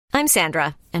I'm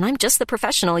Sandra, and I'm just the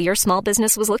professional your small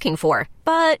business was looking for.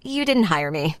 But you didn't hire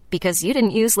me because you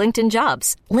didn't use LinkedIn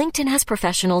Jobs. LinkedIn has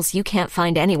professionals you can't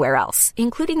find anywhere else,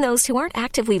 including those who aren't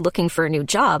actively looking for a new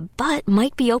job, but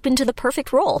might be open to the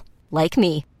perfect role, like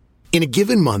me. In a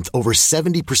given month, over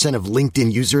 70% of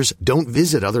LinkedIn users don't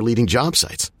visit other leading job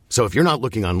sites. So if you're not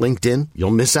looking on LinkedIn,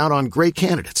 you'll miss out on great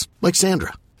candidates like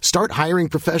Sandra. Start hiring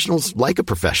professionals like a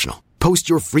professional. Post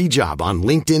your free job on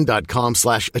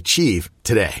linkedin.com/achieve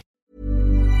today.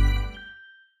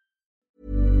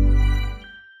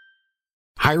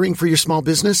 Hiring for your small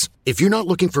business? If you're not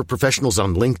looking for professionals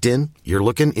on LinkedIn, you're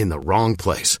looking in the wrong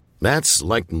place. That's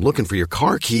like looking for your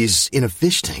car keys in a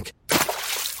fish tank.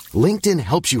 LinkedIn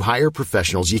helps you hire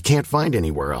professionals you can't find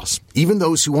anywhere else, even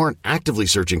those who aren't actively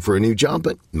searching for a new job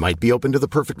but might be open to the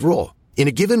perfect role. In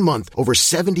a given month, over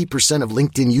 70% of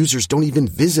LinkedIn users don't even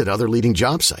visit other leading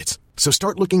job sites. So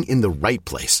start looking in the right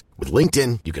place. With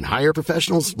LinkedIn, you can hire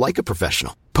professionals like a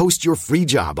professional. Post your free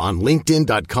job on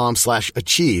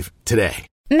linkedin.com/achieve today.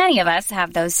 Many of us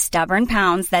have those stubborn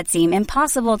pounds that seem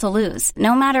impossible to lose,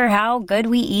 no matter how good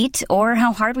we eat or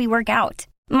how hard we work out.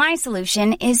 My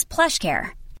solution is PlushCare.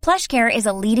 PlushCare is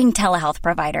a leading telehealth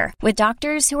provider with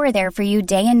doctors who are there for you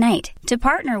day and night to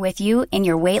partner with you in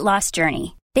your weight loss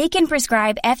journey. They can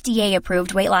prescribe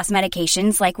FDA-approved weight loss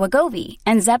medications like Wegovy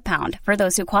and Zepbound for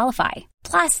those who qualify.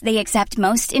 Plus, they accept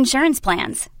most insurance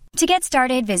plans. To get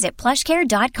started, visit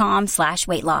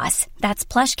plushcare.com/weightloss. That's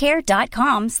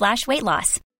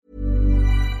plushcare.com/weightloss.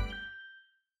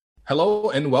 Hello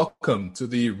and welcome to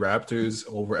the Raptors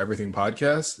Over Everything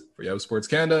podcast for Yahoo Sports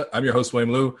Canada. I'm your host,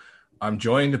 William Liu. I'm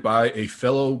joined by a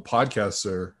fellow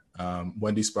podcaster,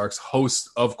 Wendy Sparks, host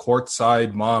of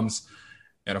Courtside Moms,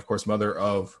 and of course, mother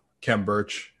of Kem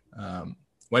Birch.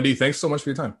 Wendy, thanks so much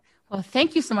for your time. Well,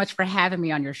 thank you so much for having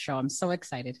me on your show. I'm so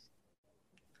excited.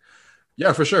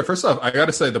 Yeah, for sure. First off, I got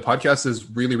to say the podcast is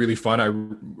really, really fun. I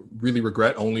really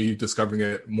regret only discovering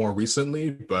it more recently,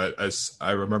 but as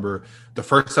I remember, the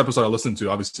first episode I listened to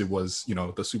obviously was, the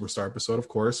Superstar episode, of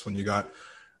course, when you got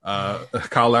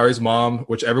Kyle Lowry's mom,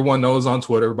 which everyone knows on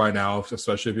Twitter by now,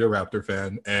 especially if you're a Raptor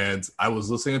fan. And I was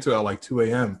listening to it at like 2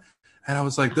 a.m. and I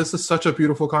was like, this is such a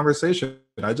beautiful conversation.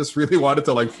 And I just really wanted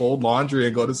to like fold laundry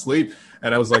and go to sleep.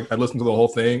 And I was like, I listened to the whole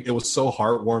thing. It was so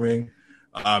heartwarming.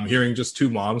 Hearing just two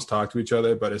moms talk to each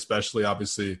other, but especially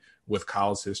obviously with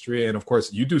Kyle's history. And of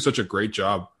course, you do such a great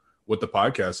job with the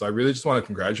podcast. So I really just want to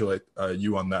congratulate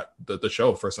you on that, the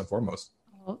show, first and foremost.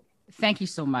 Well, thank you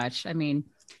so much. I mean,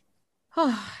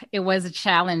 it was a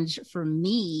challenge for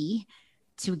me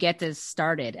to get this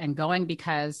started and going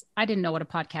because I didn't know what a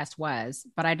podcast was,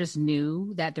 but I just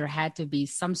knew that there had to be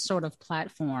some sort of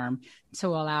platform to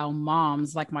allow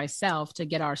moms like myself to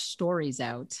get our stories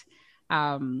out.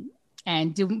 By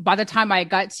the time I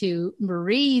got to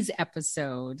Marie's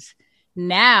episode,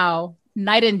 now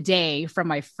night and day from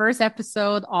my first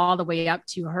episode all the way up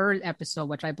to her episode,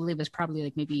 which I believe is probably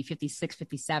like maybe 56,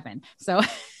 57. So,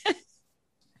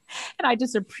 and I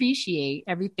just appreciate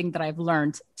everything that I've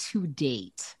learned to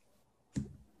date.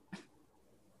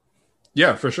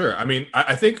 Yeah, for sure. I mean,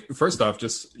 I think first off,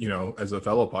 just, as a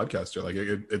fellow podcaster, like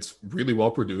it's really well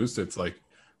produced. It's like,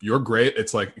 you're great.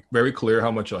 It's like very clear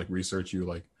how much like research you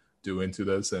like do into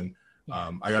this. And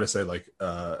I got to say, like,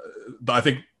 I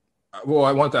think, well,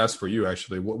 I want to ask for you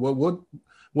actually,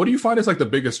 what do you find is like the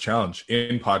biggest challenge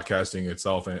in podcasting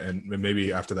itself? And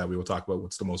maybe after that, we will talk about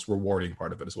what's the most rewarding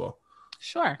part of it as well.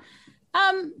 Sure.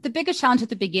 The biggest challenge at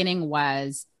the beginning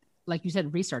was, like you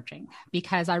said, researching,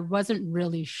 because I wasn't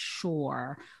really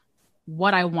sure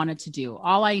what I wanted to do.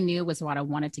 All I knew was what I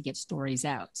wanted to get stories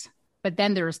out. But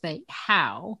then there's the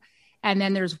how, and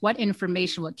then there's what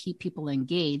information would keep people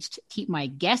engaged, keep my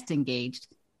guest engaged,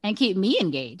 and keep me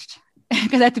engaged.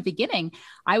 Because at the beginning,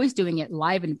 I was doing it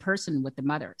live in person with the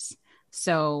mothers.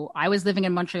 So I was living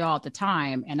in Montreal at the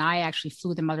time, and I actually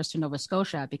flew the mothers to Nova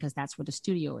Scotia because that's where the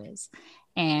studio is.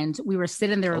 And we were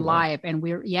sitting there live, and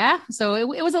so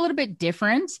it was a little bit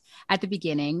different at the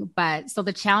beginning. But so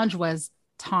the challenge was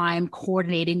time,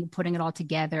 coordinating, putting it all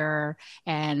together.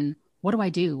 And what do I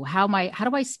do? How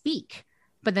do I speak?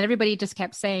 But then everybody just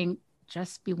kept saying,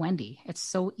 just be Wendy. It's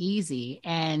so easy.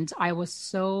 And I was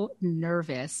so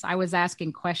nervous. I was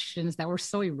asking questions that were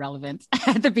so irrelevant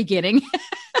at the beginning.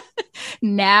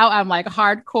 Now I'm like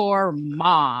hardcore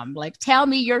mom, like, tell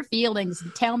me your feelings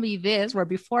and tell me this, where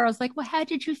before I was like, well, how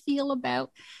did you feel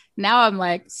about? Now I'm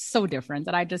like so different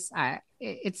that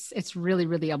it's really,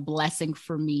 really a blessing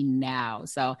for me now.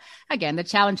 So again, the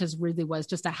challenge really was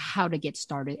just how to get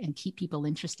started and keep people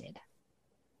interested.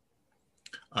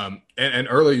 And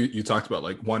earlier you talked about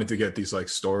like wanting to get these like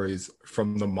stories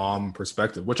from the mom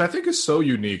perspective, which I think is so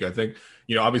unique. I think,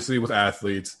 obviously with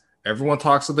athletes, everyone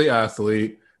talks to the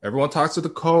athlete, everyone talks to the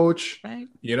coach, right,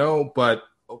 but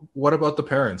what about the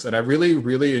parents? And I really,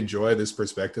 really enjoy this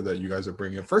perspective that you guys are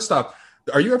bringing. First off,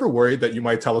 are you ever worried that you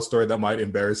might tell a story that might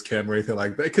embarrass Kim or anything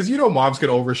like that? Because, moms can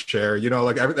overshare,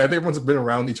 like everyone's been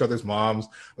around each other's moms.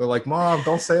 They're like, Mom,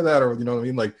 don't say that. Or, you know what I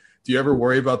mean? Like, do you ever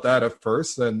worry about that at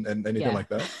first and anything like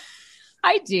that?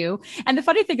 I do. And the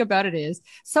funny thing about it is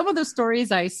some of the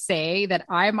stories I say that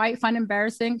I might find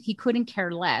embarrassing, he couldn't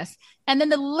care less. And then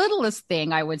the littlest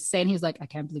thing I would say, and he's like, I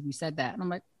can't believe you said that. And I'm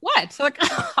like, what? So like,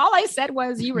 all I said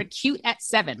was you were cute at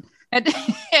 7. And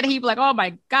he'd be like, oh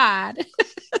my God.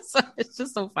 So it's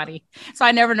just so funny. So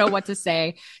I never know what to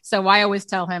say. So I always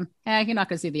tell him, you're not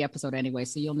going to see the episode anyway,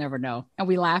 so you'll never know. And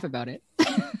we laugh about it.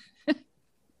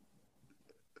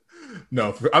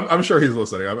 No, I'm sure he's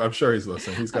listening. I'm sure he's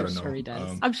listening. He's got to know. Sure he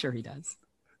does. I'm sure he does.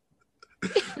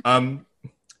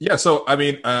 Yeah. So, I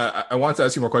mean, I wanted to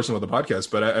ask you more questions about the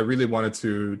podcast, but I really wanted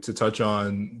to touch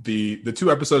on the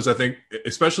 2 episodes. I think,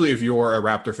 especially if you're a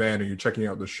Raptor fan and you're checking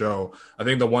out the show, I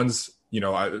think the ones,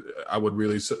 I would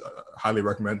really highly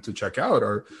recommend to check out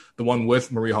are the one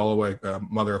with Marie Holloway,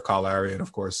 mother of Kyle Lowry, and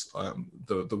of course,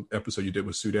 the episode you did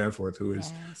with Sue Danforth, who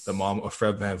is the mom of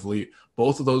Fred VanVleet.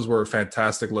 Both of those were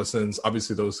fantastic listens.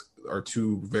 Obviously, those are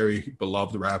 2 very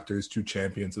beloved Raptors, 2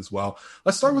 champions as well.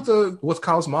 Let's start with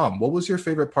Kyle's mom. What was your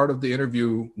favorite part of the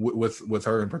interview with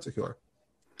her in particular?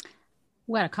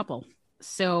 We had a couple.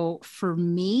 So for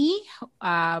me,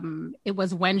 it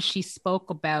was when she spoke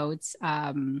about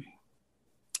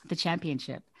the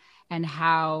championship and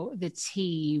how the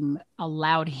team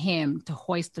allowed him to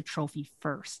hoist the trophy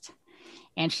first.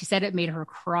 And she said it made her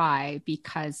cry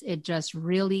because it just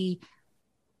really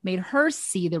made her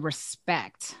see the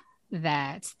respect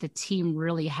that the team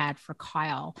really had for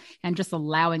Kyle, and just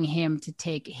allowing him to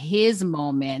take his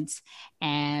moment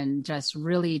and just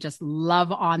really just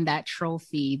love on that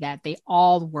trophy that they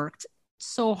all worked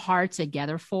so hard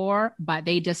together for, but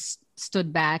they just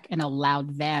stood back and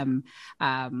allowed them,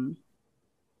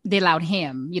 they allowed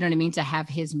him, you know what I mean, to have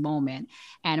his moment.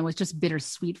 And it was just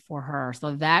bittersweet for her.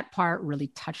 So that part really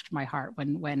touched my heart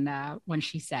when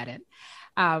she said it.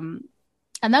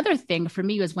 Another thing for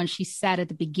me was when she said at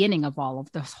the beginning of all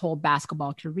of this whole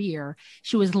basketball career,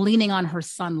 she was leaning on her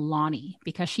son, Lonnie,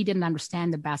 because she didn't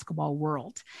understand the basketball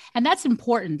world. And that's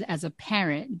important as a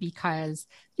parent because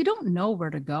you don't know where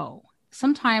to go.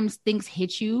 Sometimes things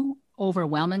hit you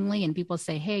overwhelmingly and people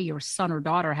say, hey, your son or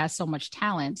daughter has so much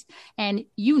talent. And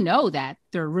you know that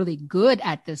they're really good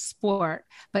at this sport,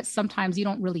 but sometimes you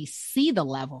don't really see the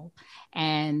level.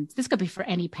 And this could be for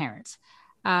any parent.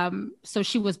 So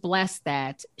she was blessed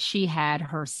that she had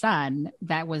her son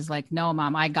that was like, no,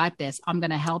 Mom, I got this. I'm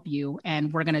going to help you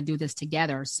and we're going to do this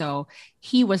together. So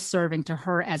he was serving to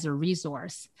her as a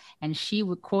resource. And she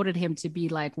quoted him to be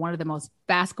like one of the most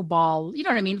basketball, you know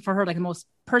what I mean? For her, like the most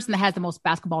person that has the most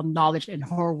basketball knowledge in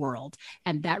her world.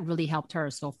 And that really helped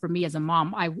her. So for me as a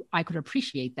mom, I could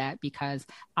appreciate that because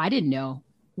I didn't know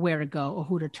where to go or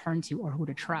who to turn to or who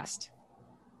to trust.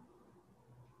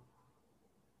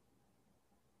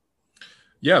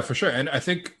 Yeah, for sure. And I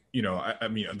think, I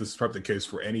mean, this is probably the case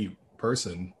for any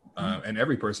person and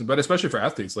every person, but especially for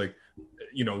athletes, like,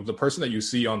 the person that you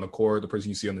see on the court, the person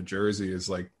you see on the jersey is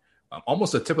like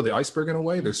almost the tip of the iceberg in a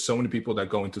way. There's so many people that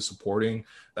go into supporting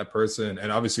that person.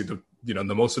 And obviously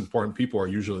the most important people are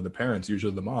usually the parents,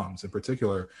 usually the moms in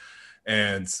particular.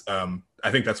 And I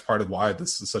think that's part of why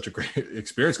this is such a great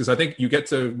experience, because I think you get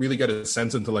to really get a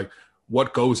sense into like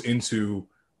what goes into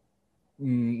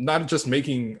not just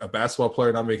making a basketball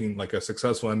player, not making like a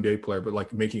successful NBA player, but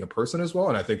like making a person as well.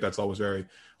 And I think that's always very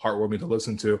heartwarming to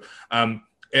listen to.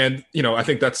 And, I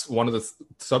think that's one of the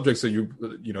subjects that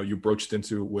you broached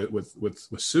into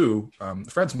with Sue,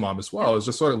 Fred's mom as well, is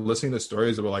just sort of listening to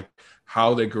stories about like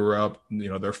how they grew up,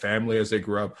 their family as they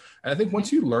grew up. And I think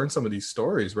once you learn some of these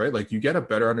stories, right, like you get a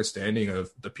better understanding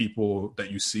of the people that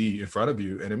you see in front of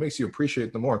you, and it makes you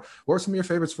appreciate them more. What are some of your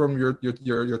favorites from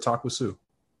your talk with Sue?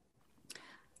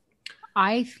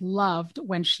 I loved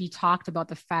when she talked about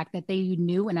the fact that they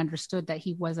knew and understood that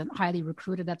he wasn't highly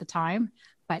recruited at the time,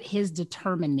 but his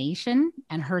determination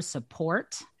and her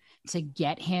support to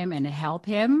get him and help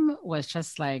him was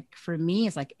just like, for me,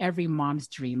 it's like every mom's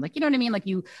dream. Like, you know what I mean? Like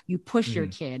you push your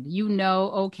kid,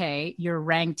 okay, you're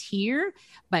ranked here,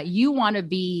 but you want to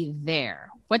be there.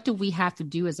 What do we have to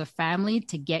do as a family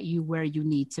to get you where you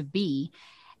need to be?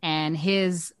 And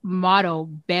his motto,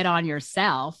 bet on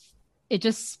yourself, it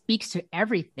just speaks to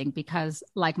everything because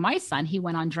like my son, he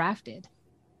went undrafted.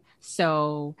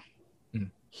 So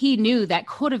he knew that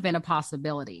could have been a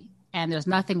possibility. And there's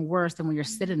nothing worse than when you're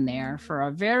sitting there for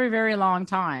a very, very long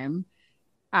time,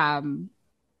 and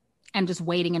just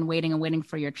waiting and waiting and waiting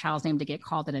for your child's name to get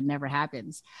called, and it never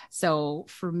happens. So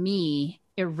for me,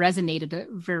 it resonated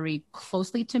very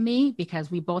closely to me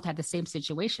because we both had the same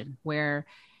situation where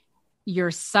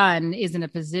your son is in a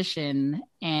position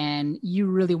and you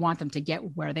really want them to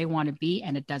get where they want to be,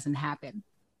 and it doesn't happen.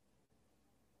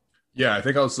 Yeah, I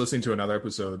think I was listening to another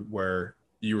episode where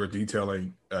you were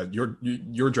detailing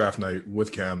your draft night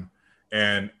with Cam,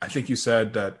 and I think you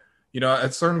said that, you know, at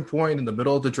a certain point in the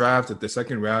middle of the draft, at the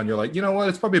second round, you're like, you know what,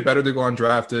 it's probably better to go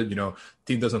undrafted. You know,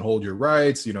 team doesn't hold your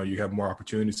rights. You know, you have more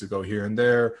opportunities to go here and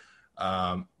there.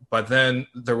 But then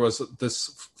there was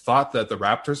this thought that the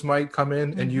Raptors might come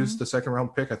in and use the second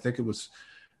round pick. I think it was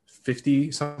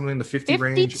 50, something in the 50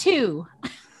 range. 52.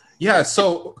 Yeah.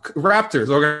 So Raptors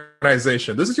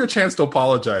organization, this is your chance to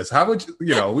apologize. How would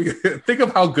we think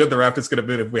of how good the Raptors could have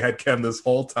been if we had Cam this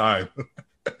whole time.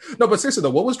 No, but seriously though,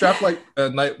 what was draft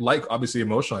night like? Obviously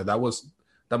emotionally, that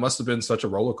must have been such a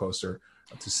roller coaster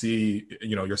to see,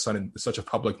 you know, your son in such a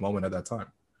public moment at that time.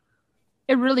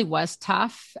 It really was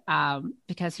tough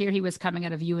because here he was coming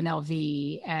out of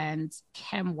UNLV and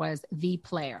Cam was the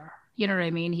player. You know what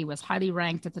I mean? He was highly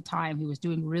ranked at the time. He was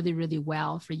doing really, really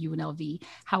well for UNLV.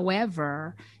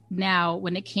 However, now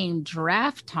when it came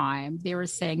draft time, they were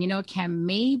saying, you know, Cam,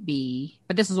 maybe,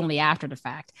 but this was only after the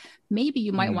fact, maybe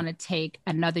you might want to take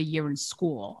another year in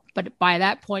school. But by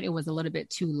that point, it was a little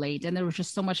bit too late. And there was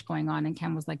just so much going on. And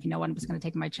Cam was like, you know what, I'm just going to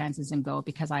take my chances and go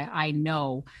because I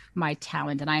know my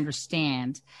talent and I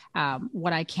understand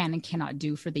what I can and cannot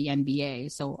do for the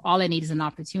NBA. So all I need is an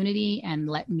opportunity and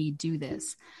let me do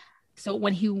this. So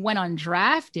when he went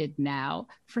undrafted now,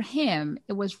 for him,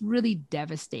 it was really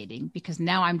devastating because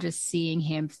now I'm just seeing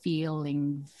him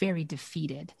feeling very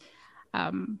defeated.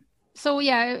 So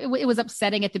yeah, it was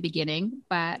upsetting at the beginning,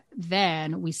 but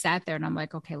then we sat there and I'm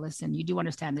like, okay, listen, you do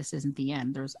understand this isn't the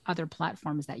end. There's other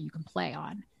platforms that you can play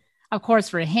on. Of course,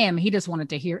 for him, he just wanted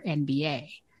to hear NBA.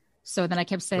 So then I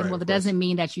kept saying, well, that doesn't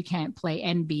mean that you can't play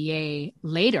NBA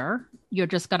later. You're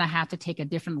just going to have to take a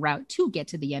different route to get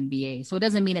to the NBA. So it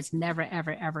doesn't mean it's never,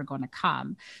 ever, ever going to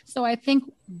come. So I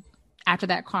think after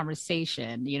that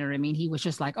conversation, you know what I mean? He was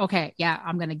just like, okay, yeah,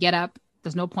 I'm going to get up.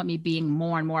 There's no point me being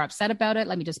more and more upset about it.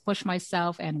 Let me just push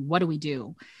myself. And what do we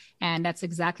do? And that's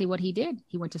exactly what he did.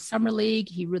 He went to Summer League.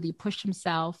 He really pushed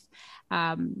himself.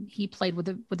 He played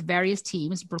with various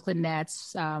teams, Brooklyn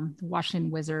Nets, Washington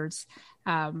Wizards,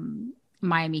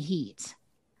 Miami Heat.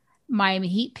 Miami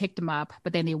Heat picked him up,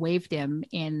 but then they waived him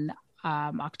in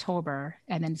October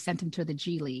and then sent him to the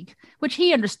G League, which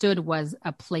he understood was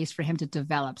a place for him to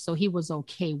develop. So he was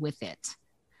okay with it.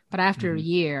 But after a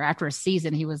year, after a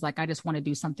season, he was like, I just want to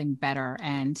do something better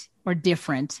or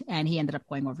different. And he ended up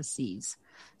going overseas.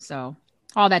 So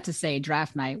all that to say,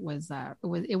 draft night was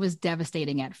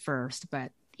devastating at first,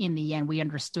 but in the end, we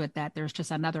understood that there's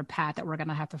just another path that we're going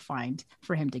to have to find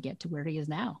for him to get to where he is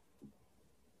now.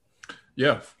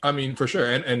 Yeah, I mean, for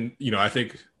sure. And you know, I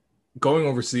think going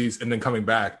overseas and then coming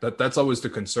back, that's always the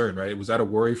concern, right? Was that a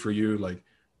worry for you? Like,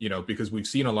 you know, because we've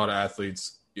seen a lot of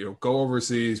athletes, you know, go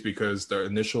overseas because their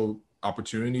initial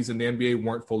opportunities in the NBA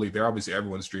weren't fully there. Obviously,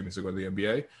 everyone's dreaming to go to the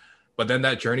NBA, but then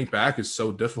that journey back is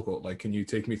so difficult. Like, can you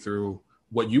take me through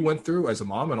what you went through as a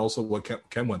mom and also what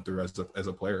Ken went through as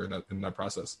a player in that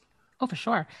process? Oh, for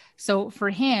sure. So for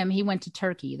him, he went to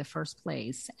Turkey, the first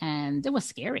place, and it was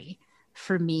scary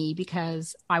for me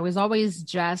because I was always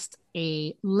just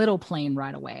a little plane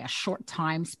right away, a short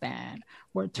time span.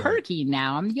 Where Turkey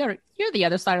now, you're the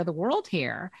other side of the world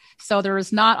here. So there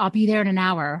was not, I'll be there in an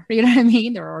hour. You know what I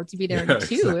mean? Or to be there in 2.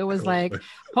 Exactly. It was like,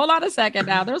 hold on a second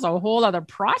now. There's a whole other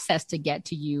process to get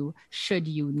to you should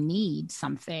you need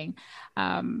something.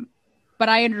 But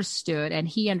I understood and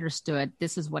he understood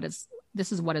this is what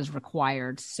is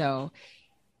required. So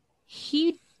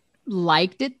he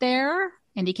liked it there.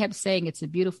 And he kept saying it's a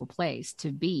beautiful place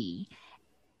to be.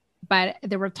 But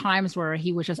there were times where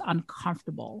he was just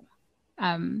uncomfortable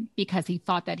because he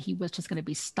thought that he was just going to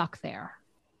be stuck there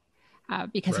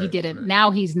because he didn't. Right.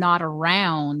 Now he's not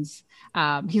around.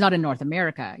 He's not in North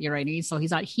America. You're right. So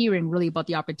he's not hearing really about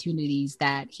the opportunities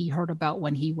that he heard about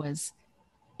when he was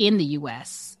in the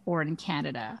US or in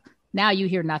Canada. Now you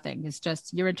hear nothing. It's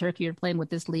just you're in Turkey, you're playing with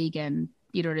this league and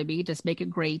you know what I mean? Just make it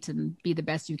great and be the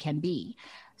best you can be.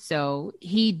 So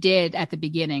he did at the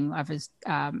beginning of his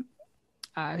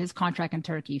contract in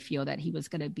Turkey feel that he was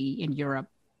going to be in Europe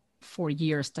for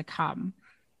years to come.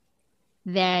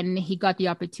 Then he got the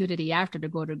opportunity after to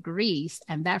go to Greece,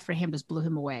 and that for him just blew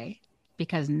him away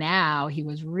because now he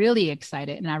was really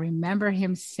excited. And I remember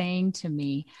him saying to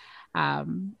me,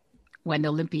 When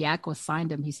the Olympiacos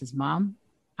signed him, he says, "Mom,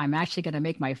 I'm actually going to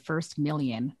make my first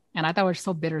million." And I thought it was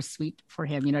so bittersweet for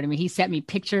him. You know what I mean? He sent me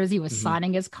pictures. He was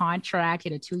signing his contract. He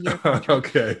had a 2-year contract.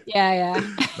 Okay. Yeah.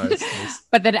 Nice.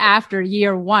 But then after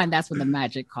year 1, that's when the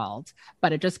Magic called.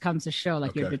 But it just comes to show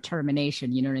your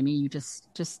determination. You know what I mean? You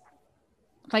just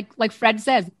like Fred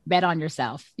says, bet on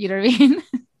yourself. You know what I mean?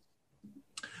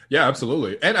 Yeah,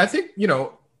 absolutely. And I think,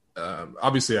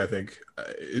 obviously, I think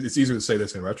it's easier to say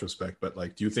this in retrospect, but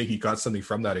like, do you think he got something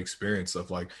from that experience of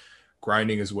like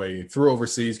grinding his way through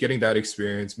overseas, getting that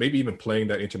experience, maybe even playing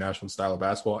that international style of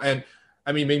basketball? And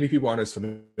I mean, maybe people aren't as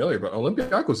familiar, but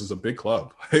Olympiacos is a big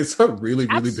club. It's a really,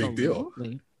 really big deal.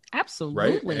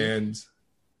 Absolutely. Right. And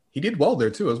he did well there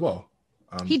too, as well.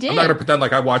 He did. I'm not going to pretend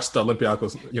like I watched the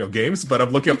Olympiacos, games, but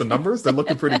I'm looking up the numbers. They're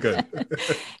looking pretty good.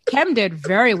 Kem did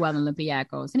very well in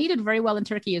Olympiacos, and he did very well in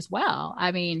Turkey as well.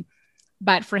 I mean,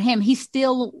 but for him, he's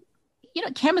still,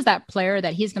 Kem is that player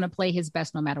that he's going to play his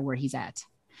best no matter where he's at.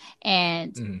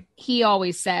 And he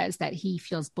always says that he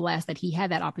feels blessed that he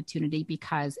had that opportunity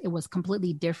because it was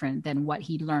completely different than what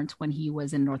he learned when he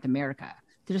was in North America.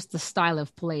 Just the style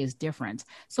of play is different.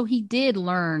 So he did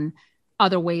learn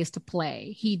other ways to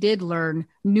play. He did learn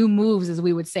new moves, as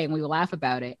we would say, and we would laugh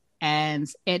about it. And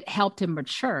it helped him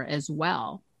mature as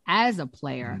well as a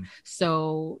player.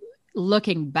 So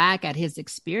looking back at his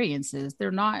experiences, they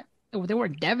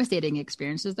weren't devastating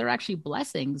experiences. They're actually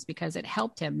blessings because it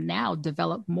helped him now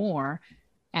develop more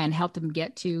and helped him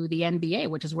get to the NBA,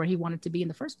 which is where he wanted to be in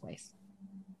the first place.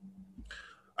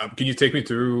 Can you take me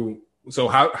through? So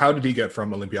how did he get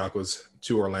from Olympiacos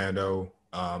to Orlando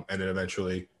and then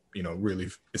eventually, really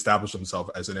establish himself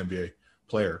as an NBA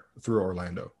player through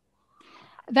Orlando?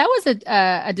 That was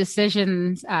a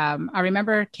decision. I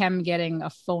remember Kem getting a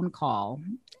phone call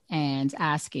and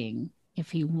asking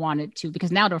if he wanted to,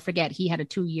 because now don't forget, he had a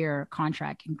 2-year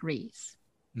contract in Greece.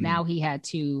 Now he had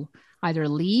to either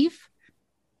leave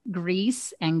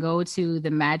Greece and go to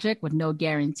the Magic with no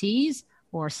guarantees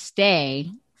or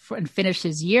stay and finish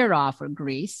his year off with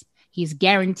Greece. He's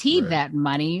guaranteed that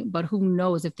money, but who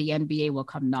knows if the NBA will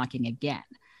come knocking again.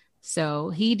 So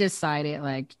he decided,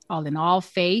 like, all in all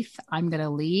faith, I'm going to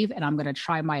leave and I'm going to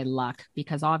try my luck,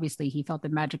 because obviously he felt the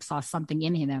Magic saw something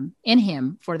in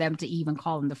him for them to even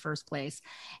call in the first place.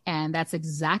 And that's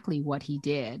exactly what he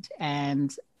did.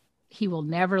 And he will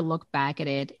never look back at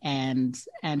it and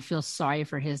feel sorry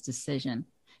for his decision.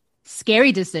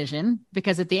 Scary decision,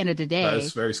 because at the end of the day,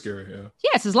 that's very scary.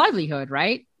 Yeah, it's his livelihood,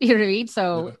 right? You know what I mean?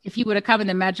 So if he would have come and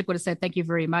the Magic would have said, thank you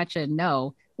very much, and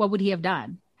no, what would he have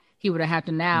done? He would have had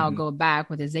to now go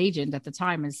back with his agent at the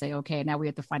time and say, okay, now we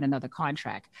have to find another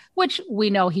contract, which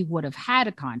we know he would have had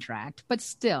a contract, but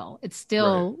still, it's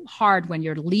still hard when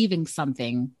you're leaving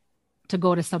something to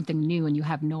go to something new and you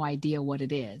have no idea what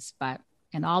it is. But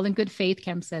in all in good faith,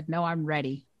 Kem said, no, I'm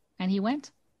ready. And he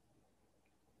went.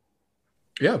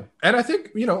 Yeah. And I think,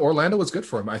 Orlando was good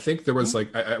for him. I think there was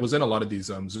I was in a lot of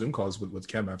these Zoom calls with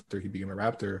Kem after he became a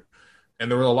Raptor. And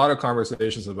there were a lot of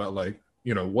conversations about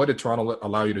what did Toronto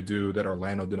allow you to do that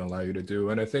Orlando didn't allow you to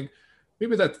do? And I think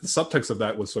maybe that the subtext of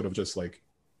that was sort of just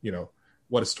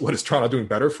what is Toronto doing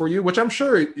better for you? Which I'm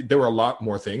sure there were a lot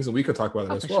more things, and we could talk about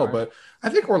that as well. Sure. But I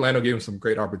think Orlando gave him some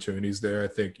great opportunities there. I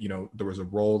think, there was a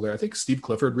role there. I think Steve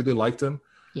Clifford really liked him,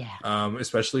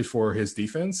 especially for his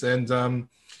defense. And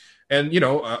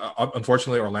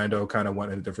unfortunately, Orlando kind of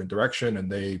went in a different direction,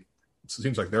 and it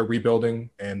seems like they're rebuilding,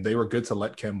 and they were good to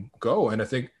let Kem go. And I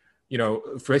think,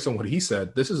 based on what he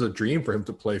said, this is a dream for him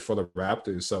to play for the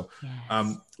Raptors. So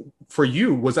for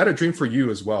you, was that a dream for you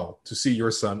as well, to see your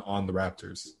son on the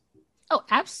Raptors? Oh,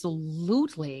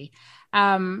 absolutely.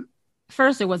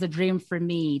 First, it was a dream for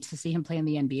me to see him play in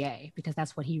the NBA, because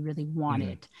that's what he really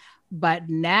wanted. But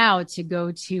now to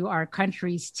go to our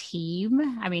country's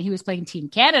team, I mean, he was playing Team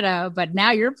Canada, but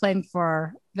now you're playing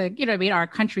for our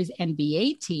country's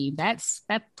NBA team. That's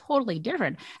totally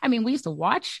different. I mean, we used to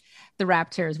watch the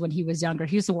Raptors when he was younger.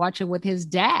 He used to watch it with his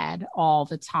dad all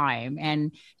the time.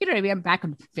 And, I'm back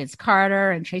in Vince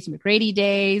Carter and Tracy McGrady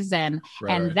days. And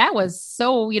that was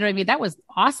so, that was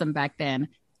awesome back then.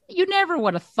 You never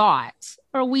would have thought,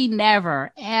 or we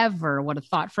never, ever would have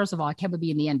thought, first of all, Kem would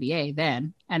be in the NBA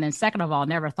then. And then second of all,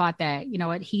 never thought that,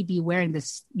 he'd be wearing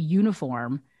this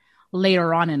uniform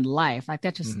later on in life. Like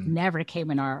that just never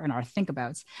came in our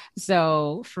thinkabouts.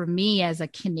 So for me as a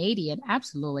Canadian,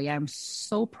 absolutely, I'm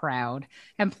so proud.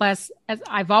 And plus, as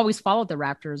I've always followed the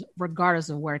Raptors, regardless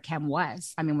of where Kem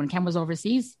was. I mean, when Kem was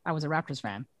overseas, I was a Raptors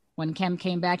fan. When Kem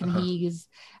came back and he's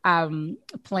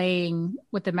playing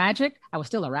with the Magic, I was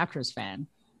still a Raptors fan.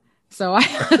 So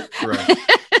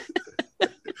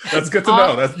That's good to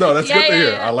know. That's good to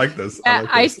hear. I like this.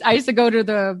 I used to go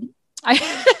to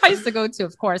I used to go to,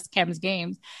 of course, Kem's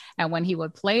games. And when he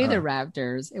would play the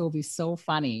Raptors, it would be so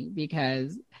funny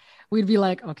because we'd be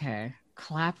like, okay,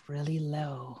 clap really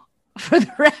low for the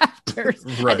Raptors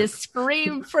and just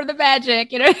scream for the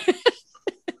Magic,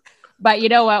 But you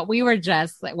know what? We were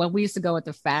just like, when we used to go with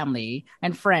the family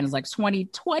and friends, like 20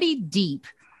 deep,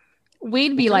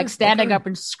 we'd be like standing up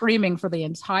and screaming for the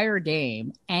entire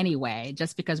game anyway,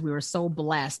 just because we were so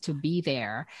blessed to be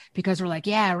there, because we're like,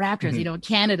 yeah, Raptors,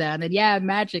 Canada, and then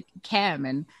Magic, Kem.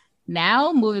 And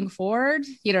now moving forward,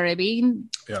 you know what I mean?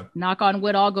 Yeah. Knock on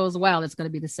wood, all goes well. It's going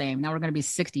to be the same. Now we're going to be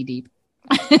 60 deep.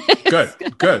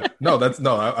 Good.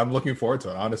 I'm looking forward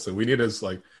to it. Honestly, we need is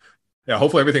like,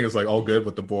 hopefully everything is like all good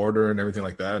with the border and everything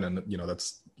like that. And,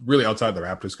 that's really outside the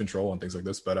Raptors' control and things like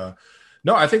this. But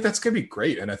no, I think that's going to be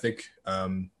great. And I think,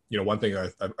 one thing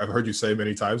I've heard you say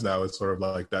many times now is sort of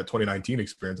like that 2019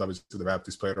 experience. Obviously, the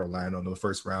Raptors played Orlando in the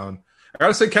first round. I got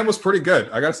to say, Kem was pretty good.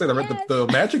 I got to say the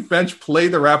Magic bench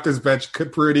played the Raptors bench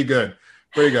pretty good.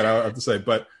 Pretty good, I have to say.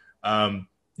 But,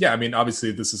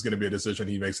 obviously this is going to be a decision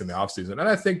he makes in the offseason. And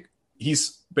I think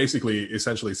he's basically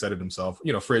essentially said it himself.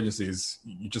 Free agency is,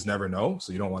 you just never know.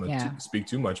 So you don't want to speak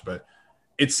too much, but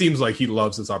it seems like he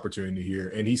loves this opportunity here.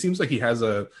 And he seems like he has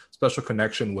a special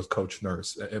connection with Coach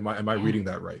Nurse. Am I reading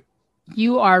that right?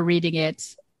 You are reading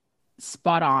it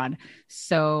spot on.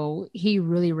 So he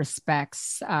really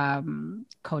respects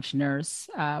Coach Nurse.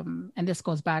 And this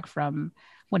goes back from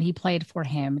when he played for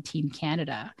him, Team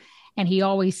Canada. And he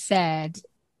always said,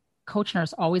 Coach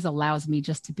Nurse always allows me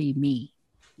just to be me.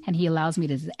 And he allows me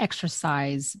to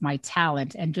exercise my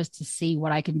talent and just to see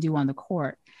what I can do on the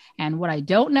court. And what I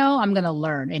don't know, I'm going to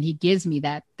learn. And he gives me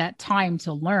that time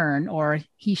to learn, or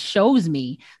he shows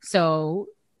me. So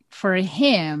for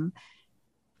him,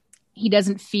 he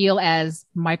doesn't feel as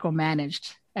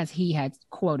micromanaged as he had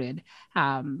quoted. You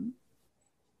know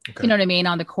what I mean?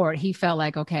 On the court, he felt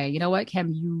like, okay, you know what,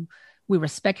 Kem, we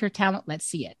respect your talent. Let's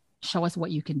see it. Show us what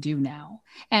you can do now.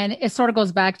 And it sort of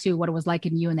goes back to what it was like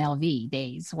in UNLV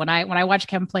days. When I watch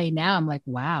Kem play now, I'm like,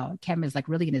 wow, Kem is like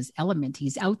really in his element.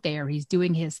 He's out there. He's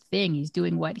doing his thing. He's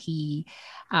doing what he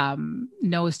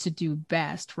knows to do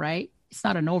best, right? It's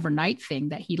not an overnight thing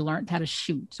that he learned how to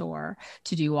shoot or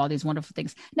to do all these wonderful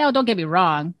things. Now, don't get me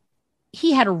wrong.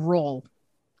 He had a role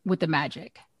with the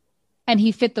Magic and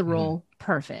he fit the role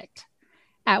perfect.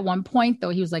 At one point, though,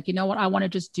 he was like, you know what? I want to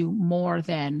just do more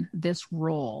than this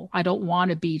role. I don't want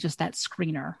to be just that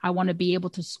screener. I want to be able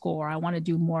to score. I want to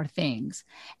do more things.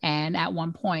 And at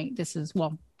one point,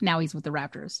 now he's with the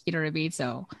Raptors. You know what I mean?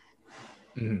 So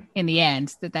in the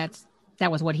end,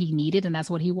 that was what he needed and that's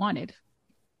what he wanted.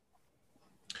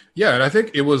 Yeah, and I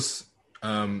think it was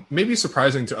maybe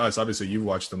surprising to us. Obviously, you've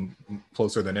watched them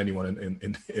closer than anyone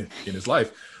in his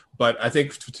life. But I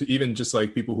think to even just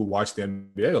like people who watch the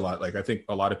NBA a lot, like I think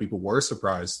a lot of people were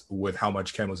surprised with how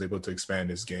much Kem was able to expand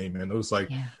his game. And it was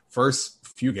like first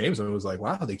few games, and it was like,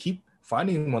 wow, they keep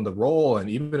finding him on the roll. And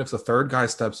even if the third guy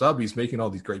steps up, he's making all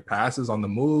these great passes on the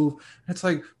move. It's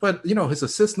like, but his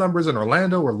assist numbers in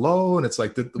Orlando were low. And it's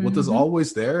like, what is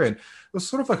always there? And it was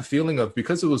sort of like a feeling of,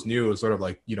 because it was new, it was sort of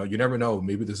like, you never know,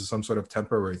 maybe this is some sort of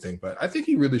temporary thing. But I think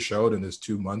he really showed in his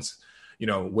 2 months,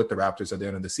 with the Raptors at the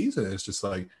end of the season. It's just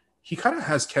like, he kind of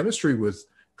has chemistry with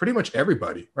pretty much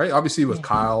everybody, right? Obviously with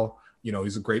Kyle,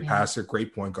 he's a great passer,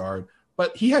 great point guard,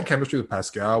 but he had chemistry with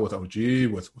Pascal, with OG,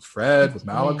 with Fred, with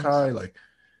Malachi, like,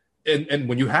 and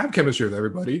when you have chemistry with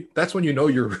everybody, that's when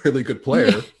you're a really good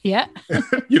player. Yeah.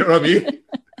 You know what I mean?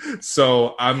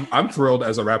 So I'm thrilled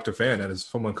as a Raptor fan and as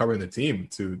someone covering the team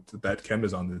to that Kem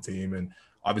is on the team. And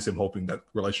obviously I'm hoping that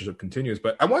relationship continues,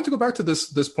 but I wanted to go back to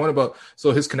this point about, so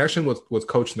his connection with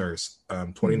Coach Nurse,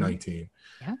 2019.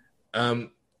 I'll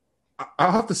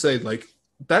have to say, like,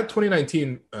 that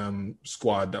 2019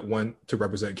 squad that went to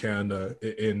represent Canada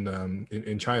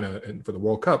in China and for the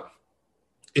World Cup,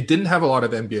 it didn't have a lot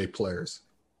of NBA players,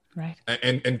 right?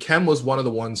 And Kem was one of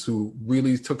the ones who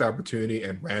really took the opportunity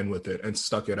and ran with it and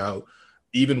stuck it out,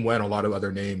 even when a lot of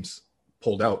other names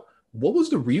pulled out. What was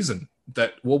the reason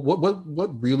that?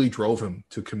 What really drove him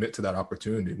to commit to that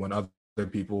opportunity when other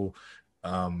people,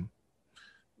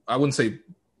 I wouldn't say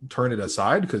turn it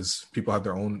aside because people have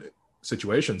their own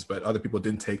situations, but other people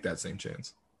didn't take that same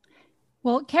chance?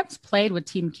 Well, Kem's played with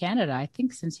Team Canada, I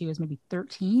think, since he was maybe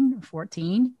 13 or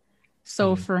 14.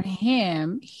 So for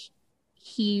him,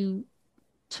 he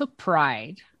took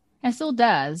pride and still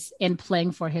does in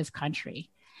playing for his country.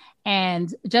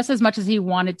 And just as much as he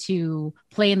wanted to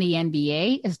play in the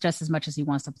NBA, is just as much as he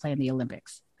wants to play in the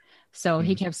Olympics. So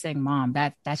he kept saying, Mom,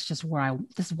 that's just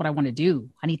this is what I want to do.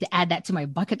 I need to add that to my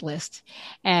bucket list.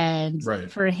 And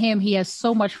for him, he has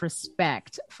so much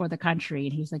respect for the country.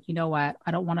 And he was like, you know what?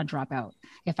 I don't want to drop out.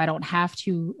 If I don't have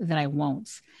to, then I won't.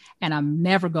 And I'm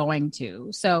never going to.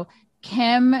 So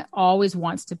Kim always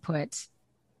wants to put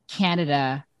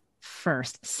Canada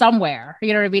first somewhere.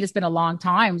 You know what I mean? It's been a long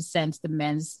time since the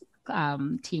men's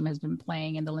team has been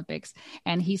playing in the Olympics.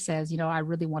 And he says, I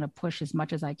really want to push as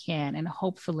much as I can. And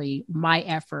hopefully my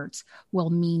efforts will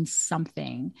mean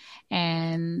something.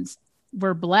 And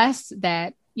we're blessed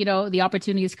that, the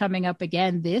opportunity is coming up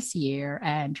again this year,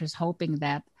 and just hoping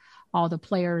that all the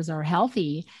players are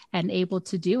healthy and able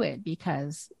to do it,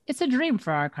 because it's a dream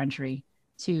for our country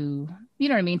to,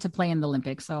 to play in the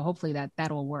Olympics. So hopefully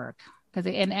that'll work.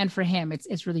 And for him,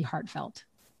 it's really heartfelt.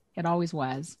 It always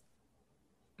was.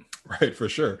 Right, for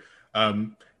sure.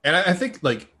 And I think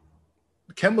like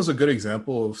Kem was a good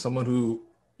example of someone who,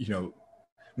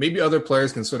 maybe other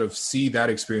players can sort of see that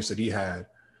experience that he had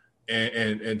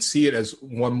and see it as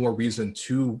one more reason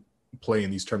to play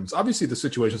in these tournaments. Obviously, the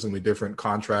situations can be different,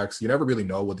 contracts. You never really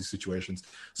know what these situations.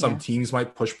 Some teams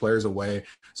might push players away.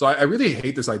 So I really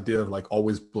hate this idea of like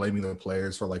always blaming the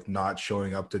players for like not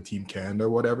showing up to Team Canada or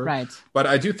whatever. Right. But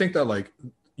I do think that like,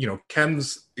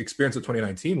 Kem's experience of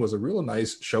 2019 was a real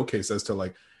nice showcase as to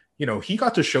like, he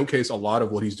got to showcase a lot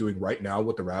of what he's doing right now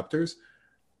with the Raptors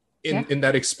in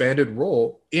that expanded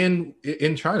role in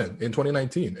China in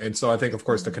 2019. And so I think, of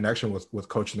course, the connection with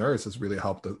Coach Nurse has really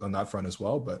helped on that front as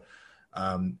well. But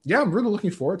I'm really looking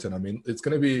forward to it. I mean, it's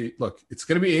going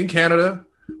to be in Canada.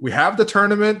 We have the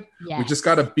tournament. Yes. We just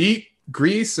got to beat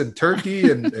Greece and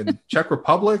Turkey and Czech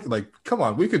Republic. Like, come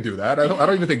on, we could do that. I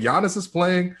don't even think Giannis is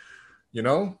playing. We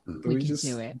can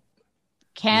do it.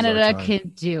 Canada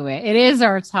can do it. It is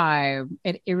our time.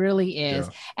 It really is.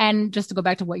 Yeah. And just to go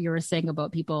back to what you were saying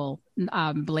about people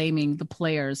blaming the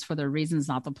players for their reasons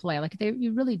not to play, like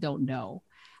you really don't know.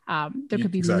 There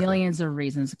could be millions of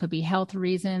reasons. It could be health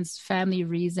reasons, family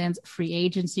reasons, free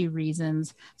agency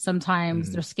reasons.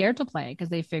 Sometimes they're scared to play because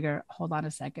they figure, hold on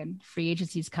a second, free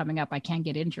agency is coming up. I can't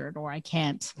get injured, or I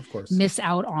can't miss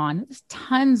out on. There's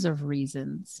tons of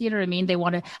reasons. You know what I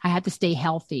mean? I have to stay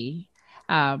healthy.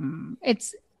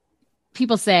 It's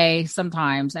people say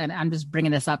sometimes, and I'm just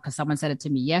bringing this up because someone said it to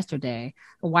me yesterday,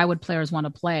 well, why would players want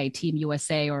to play Team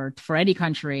USA or for any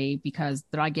country because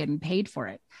they're not getting paid for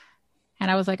it? And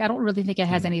I was like, I don't really think it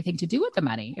has anything to do with the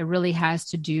money. It really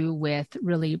has to do with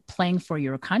really playing for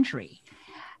your country.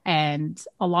 And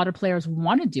a lot of players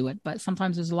want to do it, but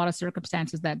sometimes there's a lot of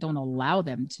circumstances that don't allow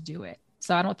them to do it.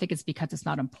 So I don't think it's because it's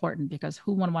not important, because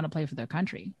who wouldn't want to play for their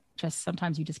country? Just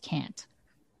sometimes you just can't.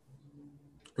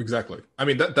 Exactly. I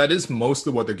mean, that is most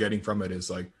of what they're getting from it,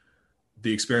 is like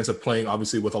the experience of playing,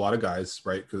 obviously, with a lot of guys,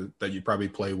 right? That you probably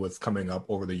play with coming up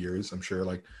over the years. I'm sure,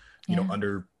 like,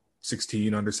 under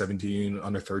 16, under 17,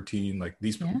 under 13, like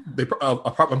these,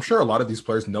 I'm sure a lot of these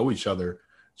players know each other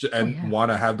and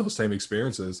want to have those same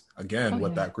experiences again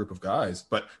with that group of guys.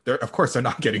 But of course, they're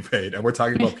not getting paid. And we're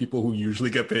talking about people who usually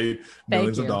get paid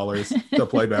millions of dollars to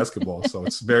play basketball. So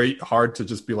it's very hard to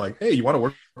just be like, hey, you want to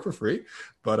work for free?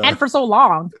 But and for so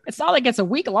long, it's not like it's a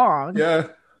week long. Yeah.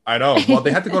 I know. Well,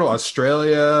 they had to go to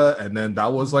Australia, and then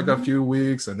that was like a few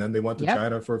weeks, and then they went to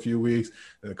China for a few weeks,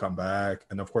 and they come back.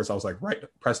 And of course, I was like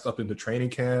pressed up into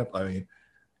training camp. I mean,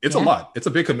 it's a lot. It's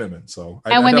a big commitment. So,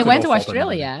 when they went to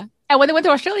Australia,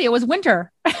 it was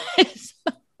winter.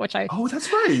 Oh,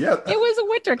 that's right. Yeah, it was a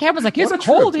winter. Cam was like, "It's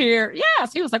cold here."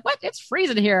 Yes, he was like, "What? It's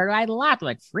freezing here." And I laughed,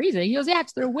 like, "Freezing?" He goes, "Yeah,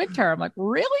 it's their winter." I'm like,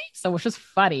 "Really?" So it was just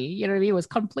funny. You know what I mean? It was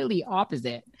completely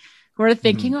opposite. We're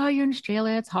thinking, "Oh, you're in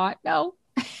Australia. It's hot." No.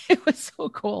 It was so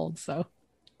cold. So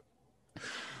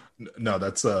no,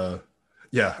 that's I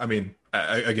mean,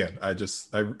 I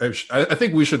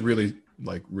think we should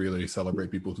really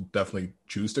celebrate people who definitely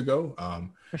choose to go.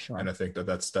 For sure. And I think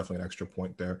that's definitely an extra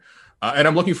point there. And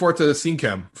I'm looking forward to seeing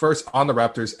Kem first on the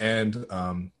Raptors and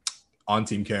on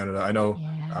Team Canada. I know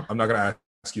I'm not going to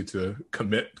ask you to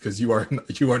commit because you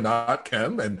are not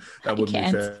Kem, and that wouldn't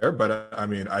be fair. But I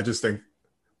mean, I just think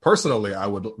personally, I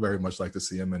would very much like to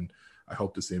see him, and I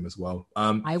hope to see him as well.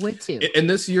 I would too. In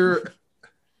this year,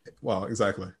 well,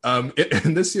 exactly.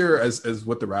 In this year, as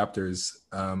with the Raptors,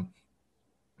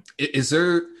 is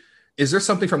there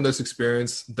something from this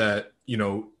experience that,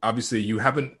 obviously you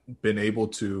haven't been able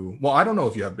to? Well, I don't know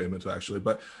if you have been able to actually,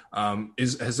 but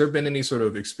has there been any sort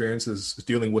of experiences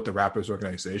dealing with the Raptors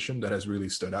organization that has really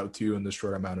stood out to you in this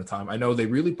short amount of time? I know they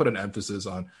really put an emphasis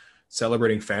on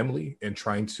celebrating family and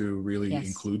trying to really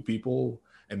include people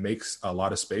and makes a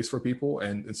lot of space for people.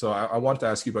 And so I wanted to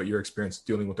ask you about your experience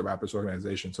dealing with the Raptors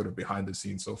organization sort of behind the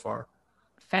scenes so far.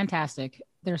 fantastic.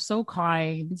 They're so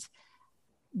kind.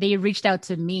 They reached out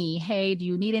to me, hey, do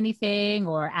you need anything?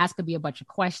 Or asking me a bunch of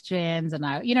questions. And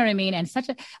I, you know what I mean? And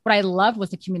what I loved was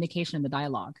the communication and the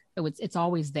dialogue. It's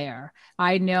always there.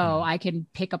 I know I can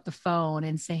pick up the phone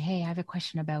and say, hey, I have a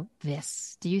question about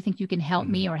this. Do you think you can help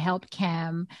me or help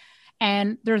Cam?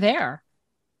 And they're there.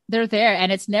 They're there.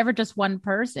 And it's never just one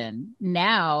person.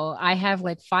 Now I have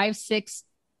like 5, 6,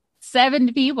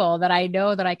 7 people that I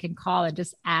know that I can call and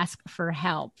just ask for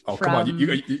help. Oh, come on.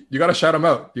 You got to shout them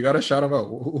out. You got to shout them out.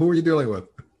 Who are you dealing with?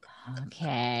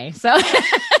 Okay. So,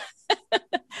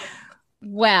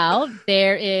 well,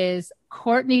 there is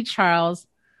Courtney Charles.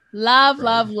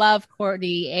 Love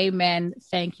Courtney. Amen.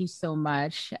 Thank you so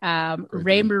much.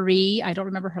 Ray Marie, I don't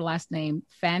remember her last name.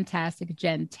 Fantastic.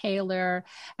 Jen Taylor,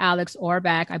 Alex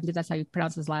Orbach. I believe that's how you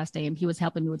pronounce his last name. He was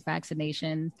helping me with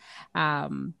vaccination,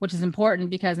 which is important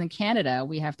because in Canada,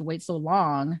 we have to wait so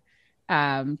long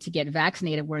to get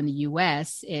vaccinated. Where in the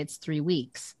US, it's 3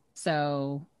 weeks.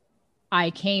 So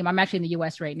I'm actually in the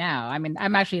US right now.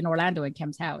 I'm actually in Orlando in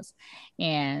Kim's house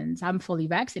and I'm fully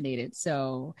vaccinated.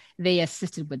 So they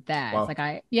assisted with that. Wow. It's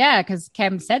like because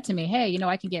Kim said to me, hey,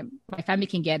 my family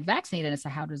can get vaccinated. And I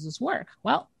said, how does this work?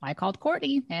 Well, I called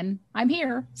Courtney and I'm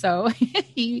here. So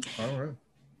All right.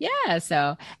 Yeah.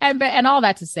 So, and all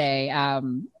that to say,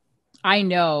 I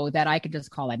know that I could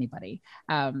just call anybody.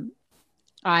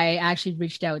 I actually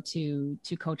reached out to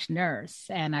Coach Nurse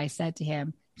and I said to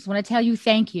him, just want to tell you,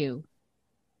 thank you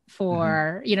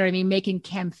for, making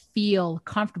Cam feel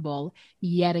comfortable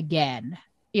yet again,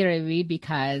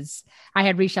 because I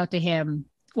had reached out to him.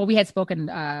 Well, we had spoken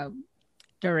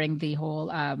during the whole,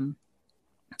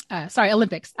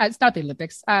 Olympics. It's not the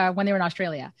Olympics, when they were in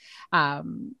Australia,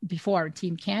 before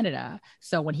Team Canada.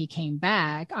 So when he came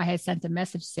back, I had sent a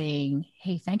message saying,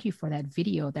 hey, thank you for that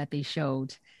video that they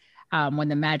showed when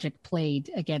the Magic played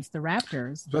against the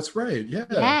Raptors. That's right. Yeah.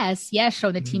 Yes.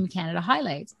 Showing the Team Canada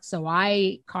highlights. So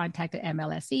I contacted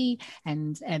MLSE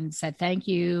and said thank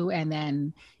you. And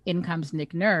then in comes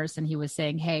Nick Nurse, and he was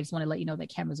saying, hey, I just want to let you know that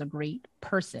Cam is a great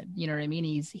person. You know what I mean?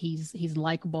 He's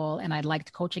likable, and I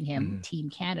liked coaching him Team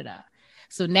Canada.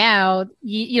 So now, 2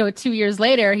 years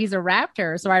later, he's a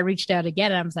Raptor. So I reached out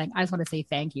again, and I'm saying, I just want to say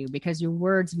thank you because your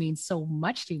words mean so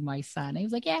much to my son. And he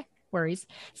was like, yeah. Worries.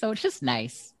 So it's just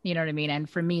nice. You know what I mean? And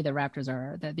for me, the Raptors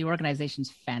the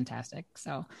organization's fantastic.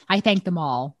 So I thank them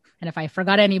all. And if I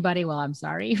forgot anybody, well, I'm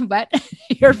sorry, but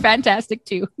you're fantastic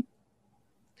too.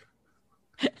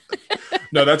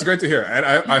 No, that's great to hear. And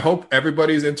I hope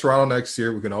everybody's in Toronto next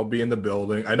year. We can all be in the